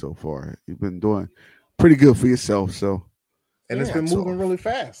done so far. You've been doing pretty good for yourself. So, and it's been moving really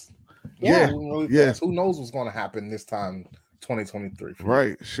fast. Fast. Who knows what's going to happen this time, 2023?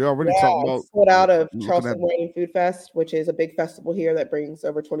 Right. She already talked about. Sold out of Charleston Wine and Food Fest, which is a big festival here that brings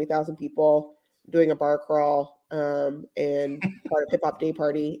over 20,000 people. Doing a bar crawl and part of Hip Hop Day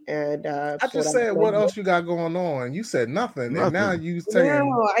Party. And I just said, what else you got going on? You said nothing. And now you saying,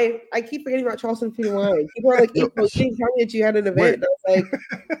 no, I keep forgetting about Charleston Food and Wine. People are like, you didn't tell me that you had an event. I was like,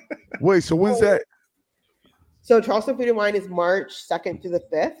 wait, so when's that? So Charleston Food and Wine is March 2nd through the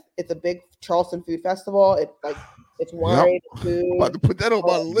 5th. It's a big Charleston food festival. It's wine, food. I'm about to put that on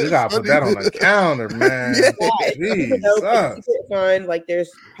my list. You gotta put that on the calendar, man. Jeez, it's fun. Like there's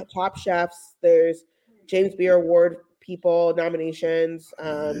top chefs, there's James Beard Award people, nominations,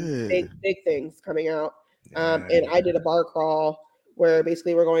 big things coming out. And I did a bar crawl where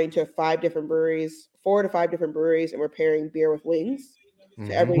basically we're going to 4 to 5 different breweries, and we're pairing beer with wings.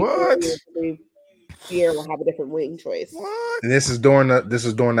 So every beer will have a different wing choice. What? And this is during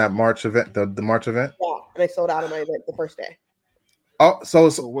that March event, the March event. Yeah, and I sold out of my event the first day. Oh,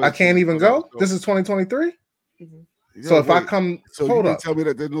 so I can't even go. This is 2023. Mm-hmm. So if I come, hold up, tell me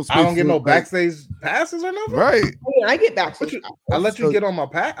that there's no space, I don't get no backstage passes or nothing. Right? I mean, I get backstage. I let you get on my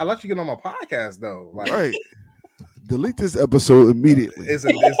I let you get on my podcast though. Like, right. Delete this episode immediately. It's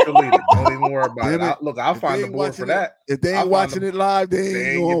deleted. Don't even worry about it. I'll find the board for that. If they ain't watching it live,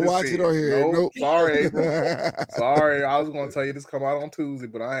 they ain't gonna watch it on here. Nope. Sorry, sorry. I was gonna tell you this come out on Tuesday,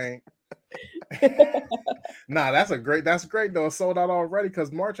 but I ain't. Nah, that's great though. It's sold out already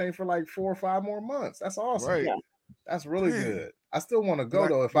because March ain't for like 4 or 5 more months. That's awesome. Right. Yeah. That's really good. I still want to go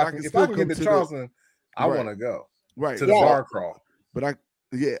though. If I can get to Charleston, I want to go. Right. To the bar crawl. But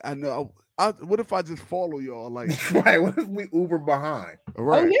I know. What if I just follow y'all? Like, right? What if we Uber behind?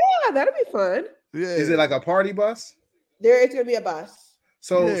 Right. Oh yeah, that'd be fun. Yeah. Is it like a party bus? It's gonna be a bus.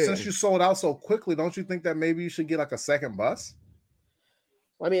 So since you sold out so quickly, don't you think that maybe you should get like a second bus?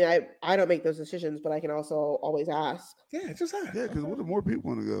 I mean, I don't make those decisions, but I can also always ask. Yeah, just ask. Yeah, because what if more people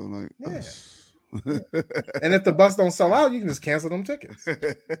want to go? Like, and if the bus don't sell out, you can just cancel them tickets.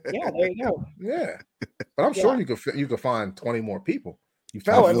 Yeah, there you go. Yeah, but I'm sure you could find 20 more people. You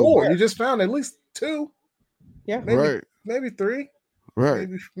found 4. You just found at least 2. Yeah, maybe 3. Right,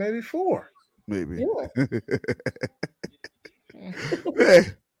 maybe 4. Maybe. Yeah.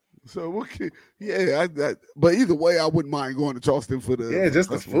 So but either way, I wouldn't mind going to Charleston for the just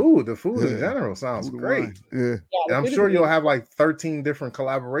the food. The food in general sounds great. Yeah, and I'm sure you'll have like 13 different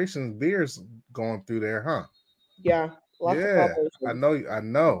collaborations, beers going through there, huh? Yeah, lots of collaborations.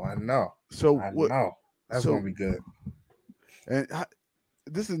 I know. So that's gonna be good. And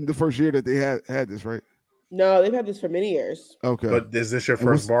this isn't the first year that they had this, right? No, they've had this for many years. Okay, but is this your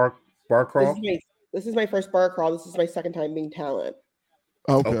first bar crawl? This is my first bar crawl. This is my second time being talent.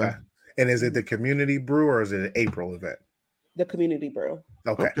 Okay. And is it the community brew or is it an April event? The community brew.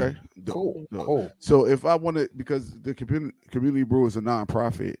 Okay. Cool. So if I wanted, because the community brew is a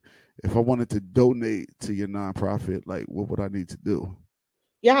nonprofit, if I wanted to donate to your nonprofit, like what would I need to do?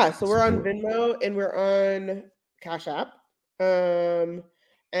 Yeah, so we're on Venmo and we're on Cash App.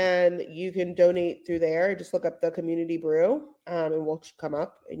 And you can donate through there. Just look up the community brew and we'll come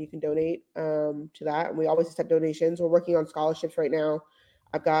up and you can donate to that. And we always accept donations. We're working on scholarships right now.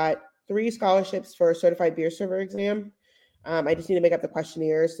 I've got 3 scholarships for a certified beer server exam. I just need to make up the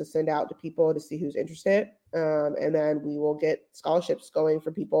questionnaires to send out to people to see who's interested. And then we will get scholarships going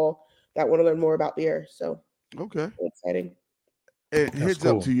for people that want to learn more about beer. So exciting. And heads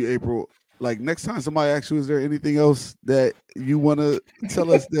up to you, April. Like next time somebody asks you, is there anything else that you want to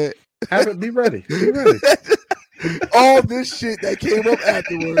tell us that? Be ready. All this shit that came up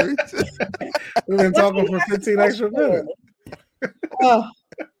afterwards. We've been talking for 15 extra minutes.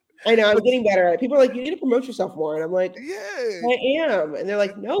 I know, I'm getting better at it. People are like, you need to promote yourself more. And I'm like, I am. And they're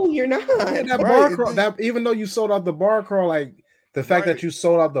like, no, you're not. Yeah, that bar crawl, even though you sold out the bar crawl, like the fact that you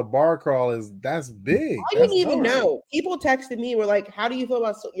sold out the bar crawl that's big. I didn't even know. People texted me, were like, how do you feel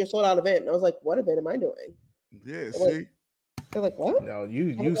about your sold out event? And I was like, what event am I doing? Yeah, see? They're like, what? No,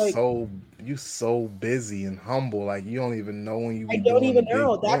 you so busy and humble, like you don't even know when you. I don't even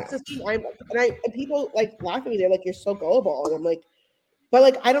know. That's the thing. And people like laugh at me. They're like, "You're so gullible," and I'm like, but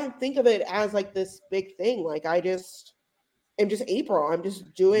like I don't think of it as like this big thing. Like I'm just April. I'm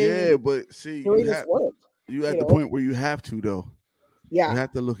just doing. Yeah, but see, doing this work. You at the point where you have to though. Yeah, you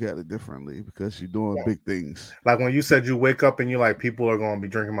have to look at it differently because you're doing big things. Like when you said you wake up and you're like, people are going to be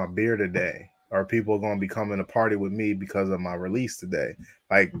drinking my beer today. Or people are going to be coming to party with me because of my release today.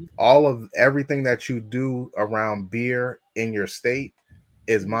 Like everything that you do around beer in your state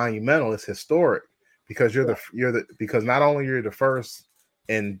is monumental. It's historic because because not only you're the first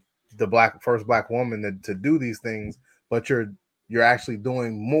and the first black woman to do these things, but you're actually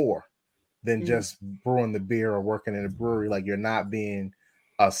doing more than just brewing the beer or working in a brewery. Like you're not being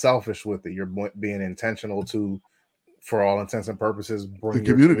selfish with it. You're being intentional to, for all intents and purposes, bring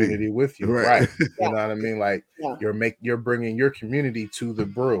your community with you, right? You know what I mean? Like you're bringing your community to the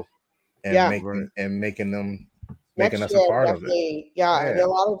brew, and making us a part of it. Yeah, and a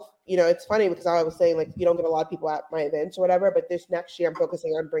lot of it's funny because I was saying like you don't get a lot of people at my events or whatever, but this next year I'm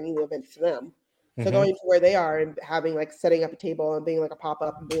focusing on bringing the events to them. So going to where they are and having like setting up a table and being like a pop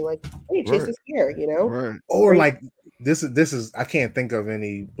up and being like, hey, chase this here, or like this is I can't think of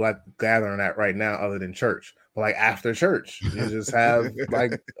any black gathering at right now other than church. But like after church, you just have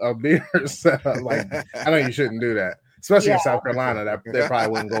like a beer set up. Like I know you shouldn't do that, especially in South Carolina. That they probably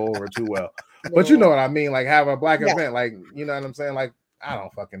wouldn't go over too well. But you know what I mean? Like have a black event, like you know what I'm saying? Like I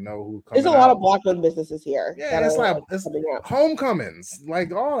don't fucking know who. There's a lot of black-owned businesses here. Yeah, it's like homecomings,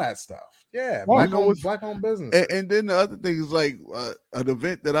 like all that stuff. Yeah, black-owned business. And then the other thing is like an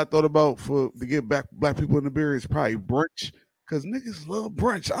event that I thought about to get black people in the beer is probably brunch. Because niggas love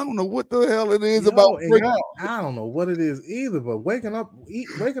brunch. I don't know what the hell it is about brunch. I don't know what it is either, but waking up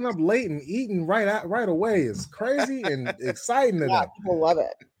late and eating right away is crazy and exciting to them. People love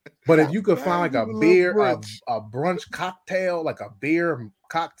it. But if you could find like a beer, a brunch cocktail, like a beer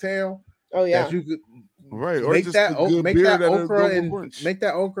cocktail, that you could make that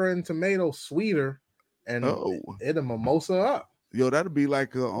okra and tomato sweeter, and it'll mimosa up. Yo, that'd be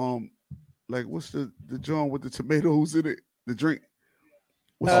like a like what's the joint with the tomatoes in it? The drink.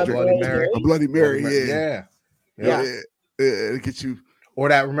 What's the Bloody Mary? A Bloody Mary, yeah. It gets you. Or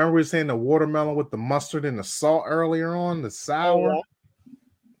that, remember we were saying the watermelon with the mustard and the salt earlier on, the sour.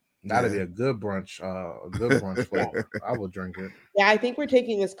 That'd be a good brunch flavor. I will drink it. Yeah, I think we're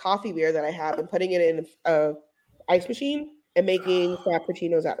taking this coffee beer that I have and putting it in a ice machine and making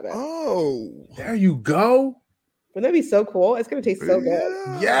frappuccinos out of it. Oh, there you go. Wouldn't that be so cool? It's gonna taste so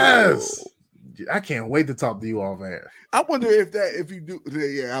good. Yes. I can't wait to talk to you off air. I wonder if you do.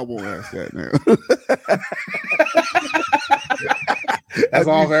 Yeah, I won't ask that now. That's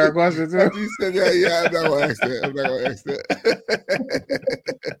all fair question too. You said that, I'm not gonna ask that.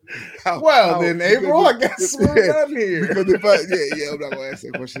 Then April, I guess we're done here. Because I'm not gonna ask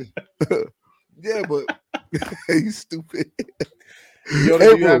that question. Yeah, but you stupid. Yo,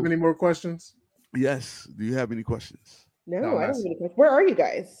 do you have any more questions? Yes. Do you have any questions? No, I don't have any questions. Where are you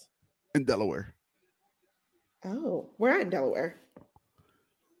guys? In Delaware. Oh, we're at in Delaware.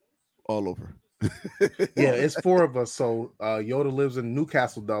 All over. Yeah, it's 4 of us. So Yoda lives in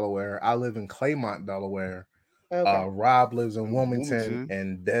Newcastle, Delaware. I live in Claymont, Delaware. Okay. Rob lives in Wilmington,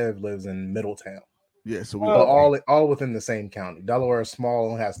 and Dev lives in Middletown. Yeah, so we all within the same county. Delaware is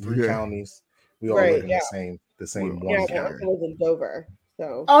small and has 3 counties. We all live in the same one county. I live in Dover.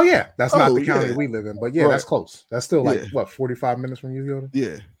 So. Oh yeah, that's not the county we live in, but that's close. That's still like 45 minutes from you, Yoda?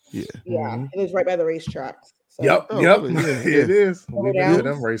 Yeah. Mm-hmm. It is right by the racetracks. So. Yep. It is. We've been to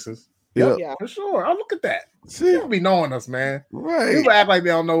them races. Yep, for sure. Oh, look at that. See, you be knowing us, man. Right. People act like they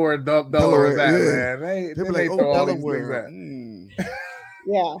don't know where Delaware is at, man. They like, throw all these things at.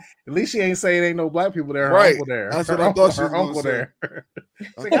 Yeah. At least she ain't saying ain't no black people there. Her uncle there. That's what I thought she was her uncle there.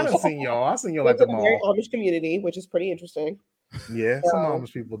 I done seen y'all. I seen y'all at the mall. Very Amish community, which is pretty interesting. Yeah, some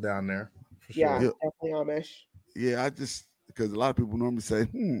Amish people down there. For sure. Yeah, definitely Amish. Yeah, because a lot of people normally say,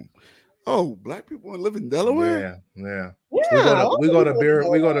 oh, black people live in Delaware. Yeah. We go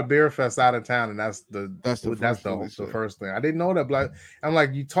to beer fest out of town, and that's the first thing. I didn't know that black. I'm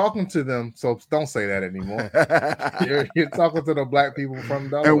like, you talking to them, so don't say that anymore. you're talking to the black people from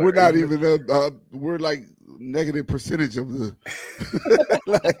Delaware, and we're not even. We're like negative percentage of the.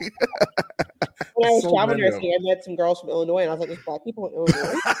 When I was traveling nursing, I met some girls from Illinois, and I was like, "There's black people in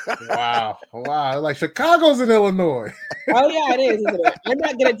Illinois." Wow! Like Chicago's in Illinois. Oh yeah, it is, isn't it? I'm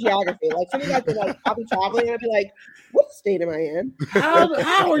not good at geography. Like something I'll be traveling, and I'll be like, "What state am I in?"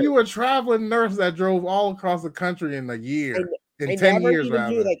 How are you a traveling nurse that drove all across the country in a year? In 10 years,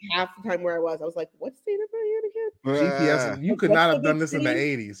 rather. Do like half the time where I was like, "What state am I in again?" GPS. You could not have done this in the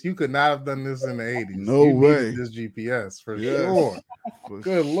 80s. You could not have done this in the 80s. No way. This GPS for sure.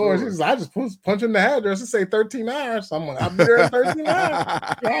 Good Lord. She says, I just punch in the address and say 13 hours. I'm like, I'll be there in 13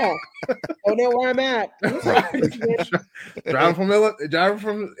 hours. Yeah. Don't know where I'm at. Driving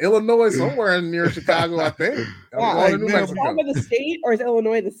from Illinois somewhere near Chicago, I think. I'm New Mexico. The state or is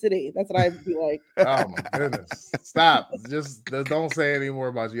Illinois the city? That's what I'd be like. Oh my goodness. Stop. Just don't say any more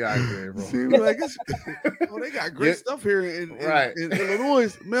about geography, bro. See, like they got great stuff here in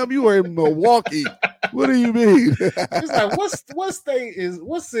Illinois. Ma'am, you are in Milwaukee. What do you mean? She's like, what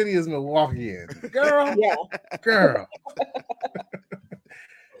city is Milwaukee in? Girl.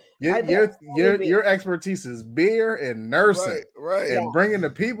 Your expertise is beer and nursing, right? And bringing the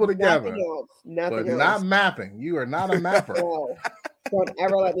people together. Nothing else. Not mapping. You are not a mapper. No, don't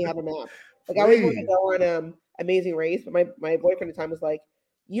ever let me have a map. Like I always want to go on Amazing Race, but my boyfriend at the time was like,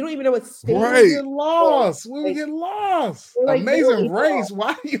 "You don't even know what state." We get lost. We get lost. Amazing Race.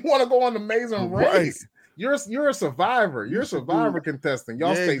 Why do you want to go on Amazing Race? You're a survivor. You're a survivor contestant.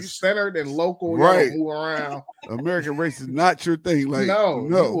 Y'all stay centered and local. Right. Y'all move around. American Race is not your thing. Like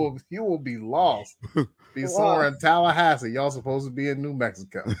no. You will be lost. Be somewhere in Tallahassee. Y'all supposed to be in New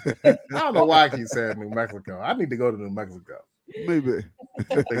Mexico. I don't know why I keep saying New Mexico. I need to go to New Mexico. Maybe. I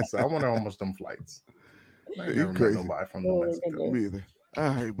think so. I wonder how much them flights. I never met nobody from New Mexico. Me either. All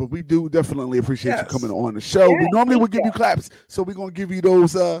right, but we do definitely appreciate you coming on the show. We normally would give you claps, so we're gonna give you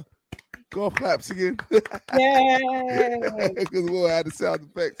those Golf claps again. Yeah. Because we'll add the sound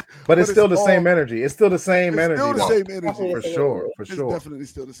effects. But it's still the same energy. It's still the same energy. Still the same energy. For sure. For sure. It's definitely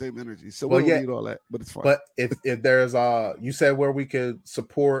still the same energy. So we don't need all that, but it's fine. But if there's you said where we could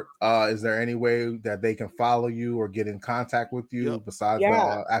support, is there any way that they can follow you or get in contact with you besides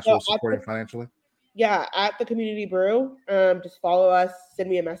the actual supporting financially? Yeah, at the Community Brew. Just follow us, send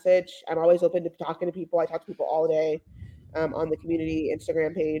me a message. I'm always open to talking to people. I talk to people all day on the community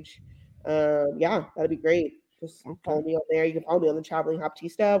Instagram page. That'd be great. Just follow me on there. You can follow me on the Traveling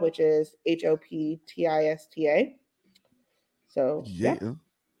Hoptista, which is HOPTISTA. So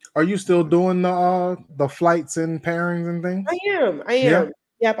Are you still doing the flights and pairings and things? I am. Yeah.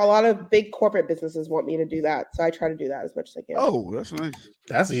 Yep, a lot of big corporate businesses want me to do that, so I try to do that as much as I can. Oh, that's nice.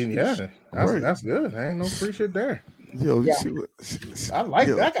 That's good. Ain't no free shit there. Yo, see what, I like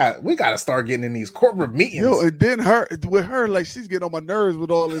that. We got to start getting in these corporate meetings. Yo, and then her, like she's getting on my nerves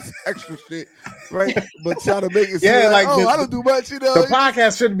with all this extra shit, right? But trying to make it I don't do much, you know. The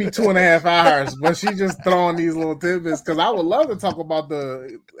podcast shouldn't be 2.5 hours, but she just throwing these little tidbits because I would love to talk about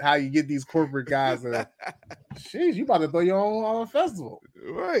how you get these corporate guys. Sheesh, you about to throw your own festival,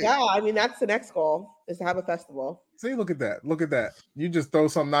 right? Yeah, I mean that's the next goal is to have a festival. See, look at that. You just throw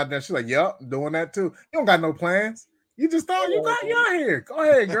something out there. She's like, "Yep, I'm doing that too." You don't got no plans. You just thought you out here. Go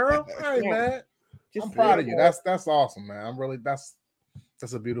ahead, girl. All right, man. I'm proud of you. That's awesome, man. I'm really that's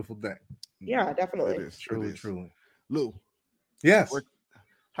a beautiful thing. Yeah, definitely. It is. Truly. Lou. Yes.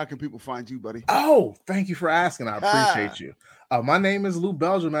 How can people find you, buddy? Oh, thank you for asking. I appreciate you. My name is Lou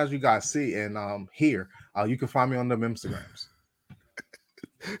Belgium, as you guys see, and here you can find me on them Instagrams.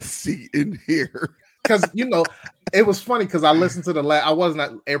 See in here. Because it was funny because I listened to I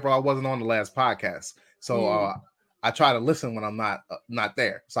wasn't on the last podcast. So I try to listen when I'm not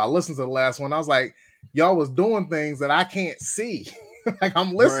there. So I listened to the last one. I was like, y'all was doing things that I can't see. Like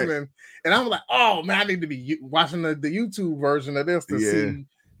I'm listening and I'm like, oh man, I need to be watching the YouTube version of this to see.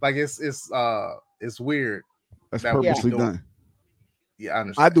 Like it's weird. That's purposely done. Yeah, I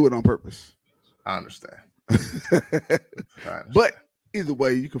understand. I do it on purpose. I understand. But either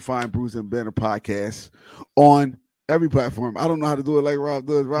way, you can find Bruce and Banner podcast on every platform. I don't know how to do it like Rob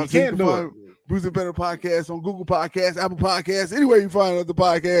does. Rob, you can't do it. Bruce and Banner podcast on Google Podcasts, Apple Podcasts, anywhere you find other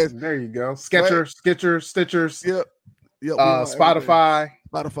podcasts. There you go. Stitchers. Yep. Spotify.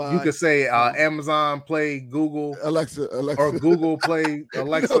 Spotify. You could say Amazon Play, Google, Alexa, or Google Play,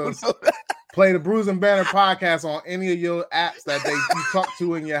 Alexa. No. Play the Bruce and Banner podcast on any of your apps that you talk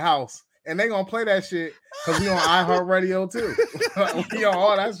to in your house, and they gonna play that shit because we on iHeartRadio too. We on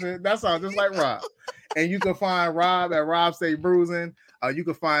all that shit. That sounds just like Rob. And you can find Rob at Rob Stay Bruising. You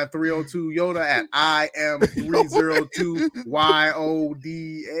can find 302 Yoda at IM302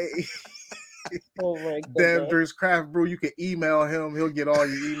 YODA. Oh my God. Dev Drinks Craft Brew. You can email him. He'll get all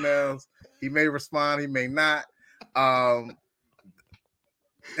your emails. He may respond. He may not.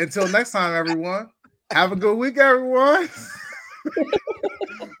 Until next time, everyone. Have a good week, everyone.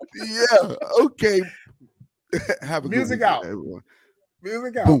 Yeah. Okay. Have a music good week, out, everyone.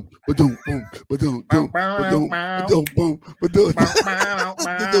 Music out. Boom, ba-doom, boom, ba-doom, boom, ba-doom, ba-doom, boom, ba-doom,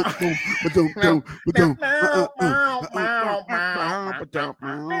 ba-doom, boom, ba-doom.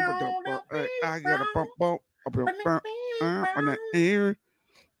 I got a bump, on the ear.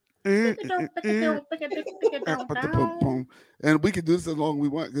 And we can do this as long as we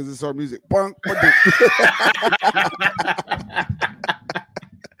want because it's our music.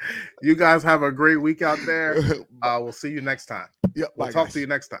 You guys have a great week out there. We'll see you next time. Yep, we'll talk to you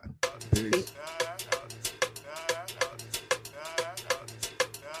next time. Peace.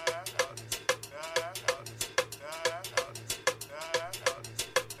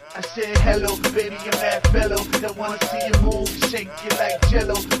 I said hello, baby, I'm that fellow that wanna see you move, shake you like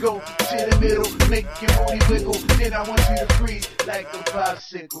jello. Go to the middle, make your booty wiggle. Then I want you to freeze like a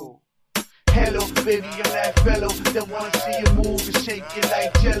popsicle. Hello, baby, I'm that fellow that wanna see you move and shake it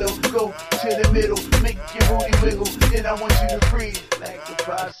like jello. Go to the middle, make your booty wiggle. Then I want you to freeze like a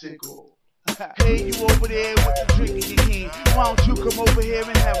popsicle. Hey, you over there with the drink in your hand. Why don't you come over here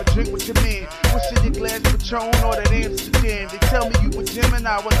and have a drink with your man? What's in your glass, Patron or that Amsterdam? They tell me you a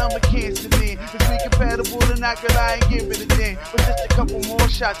Gemini, well I'm a Cancer man. Is we compatible or not, girl, I ain't giving a damn. But just a couple more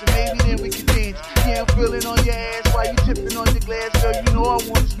shots and maybe then we can dance. Yeah, I'm feeling on your ass while you tipping on your glass. Girl, you know I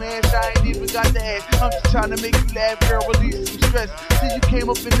want to smash, I ain't even got the ass. I'm just trying to make you laugh, girl, release some stress. See, you came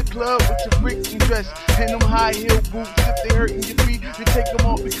up in the club with your freaking dress and them high heel boots. If they hurting your feet, you take them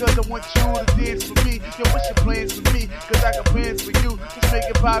off because I want you to dance for me. Yo, what's your plans for me? Cause I got plans for you. Just make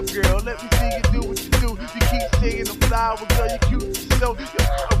it pop, girl. Let me see you do what you do. You keep saying I'm fly, well, girl, you cute. So,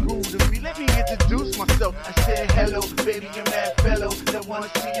 you're rude to me. Let me introduce myself. I said, hello, baby, I'm that fellow that wanna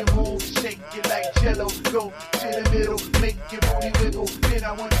see you move, shake it like jello. Go to the middle, make your booty wiggle. Then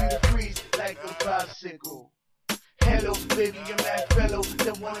I want you to freeze like a popsicle. Hello, baby, I'm that fellow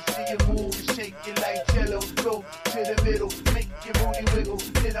that wanna see you move and shake it like jello. Go to the middle, make your booty wiggle.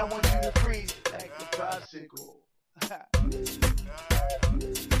 Then I want you to freeze like a popsicle.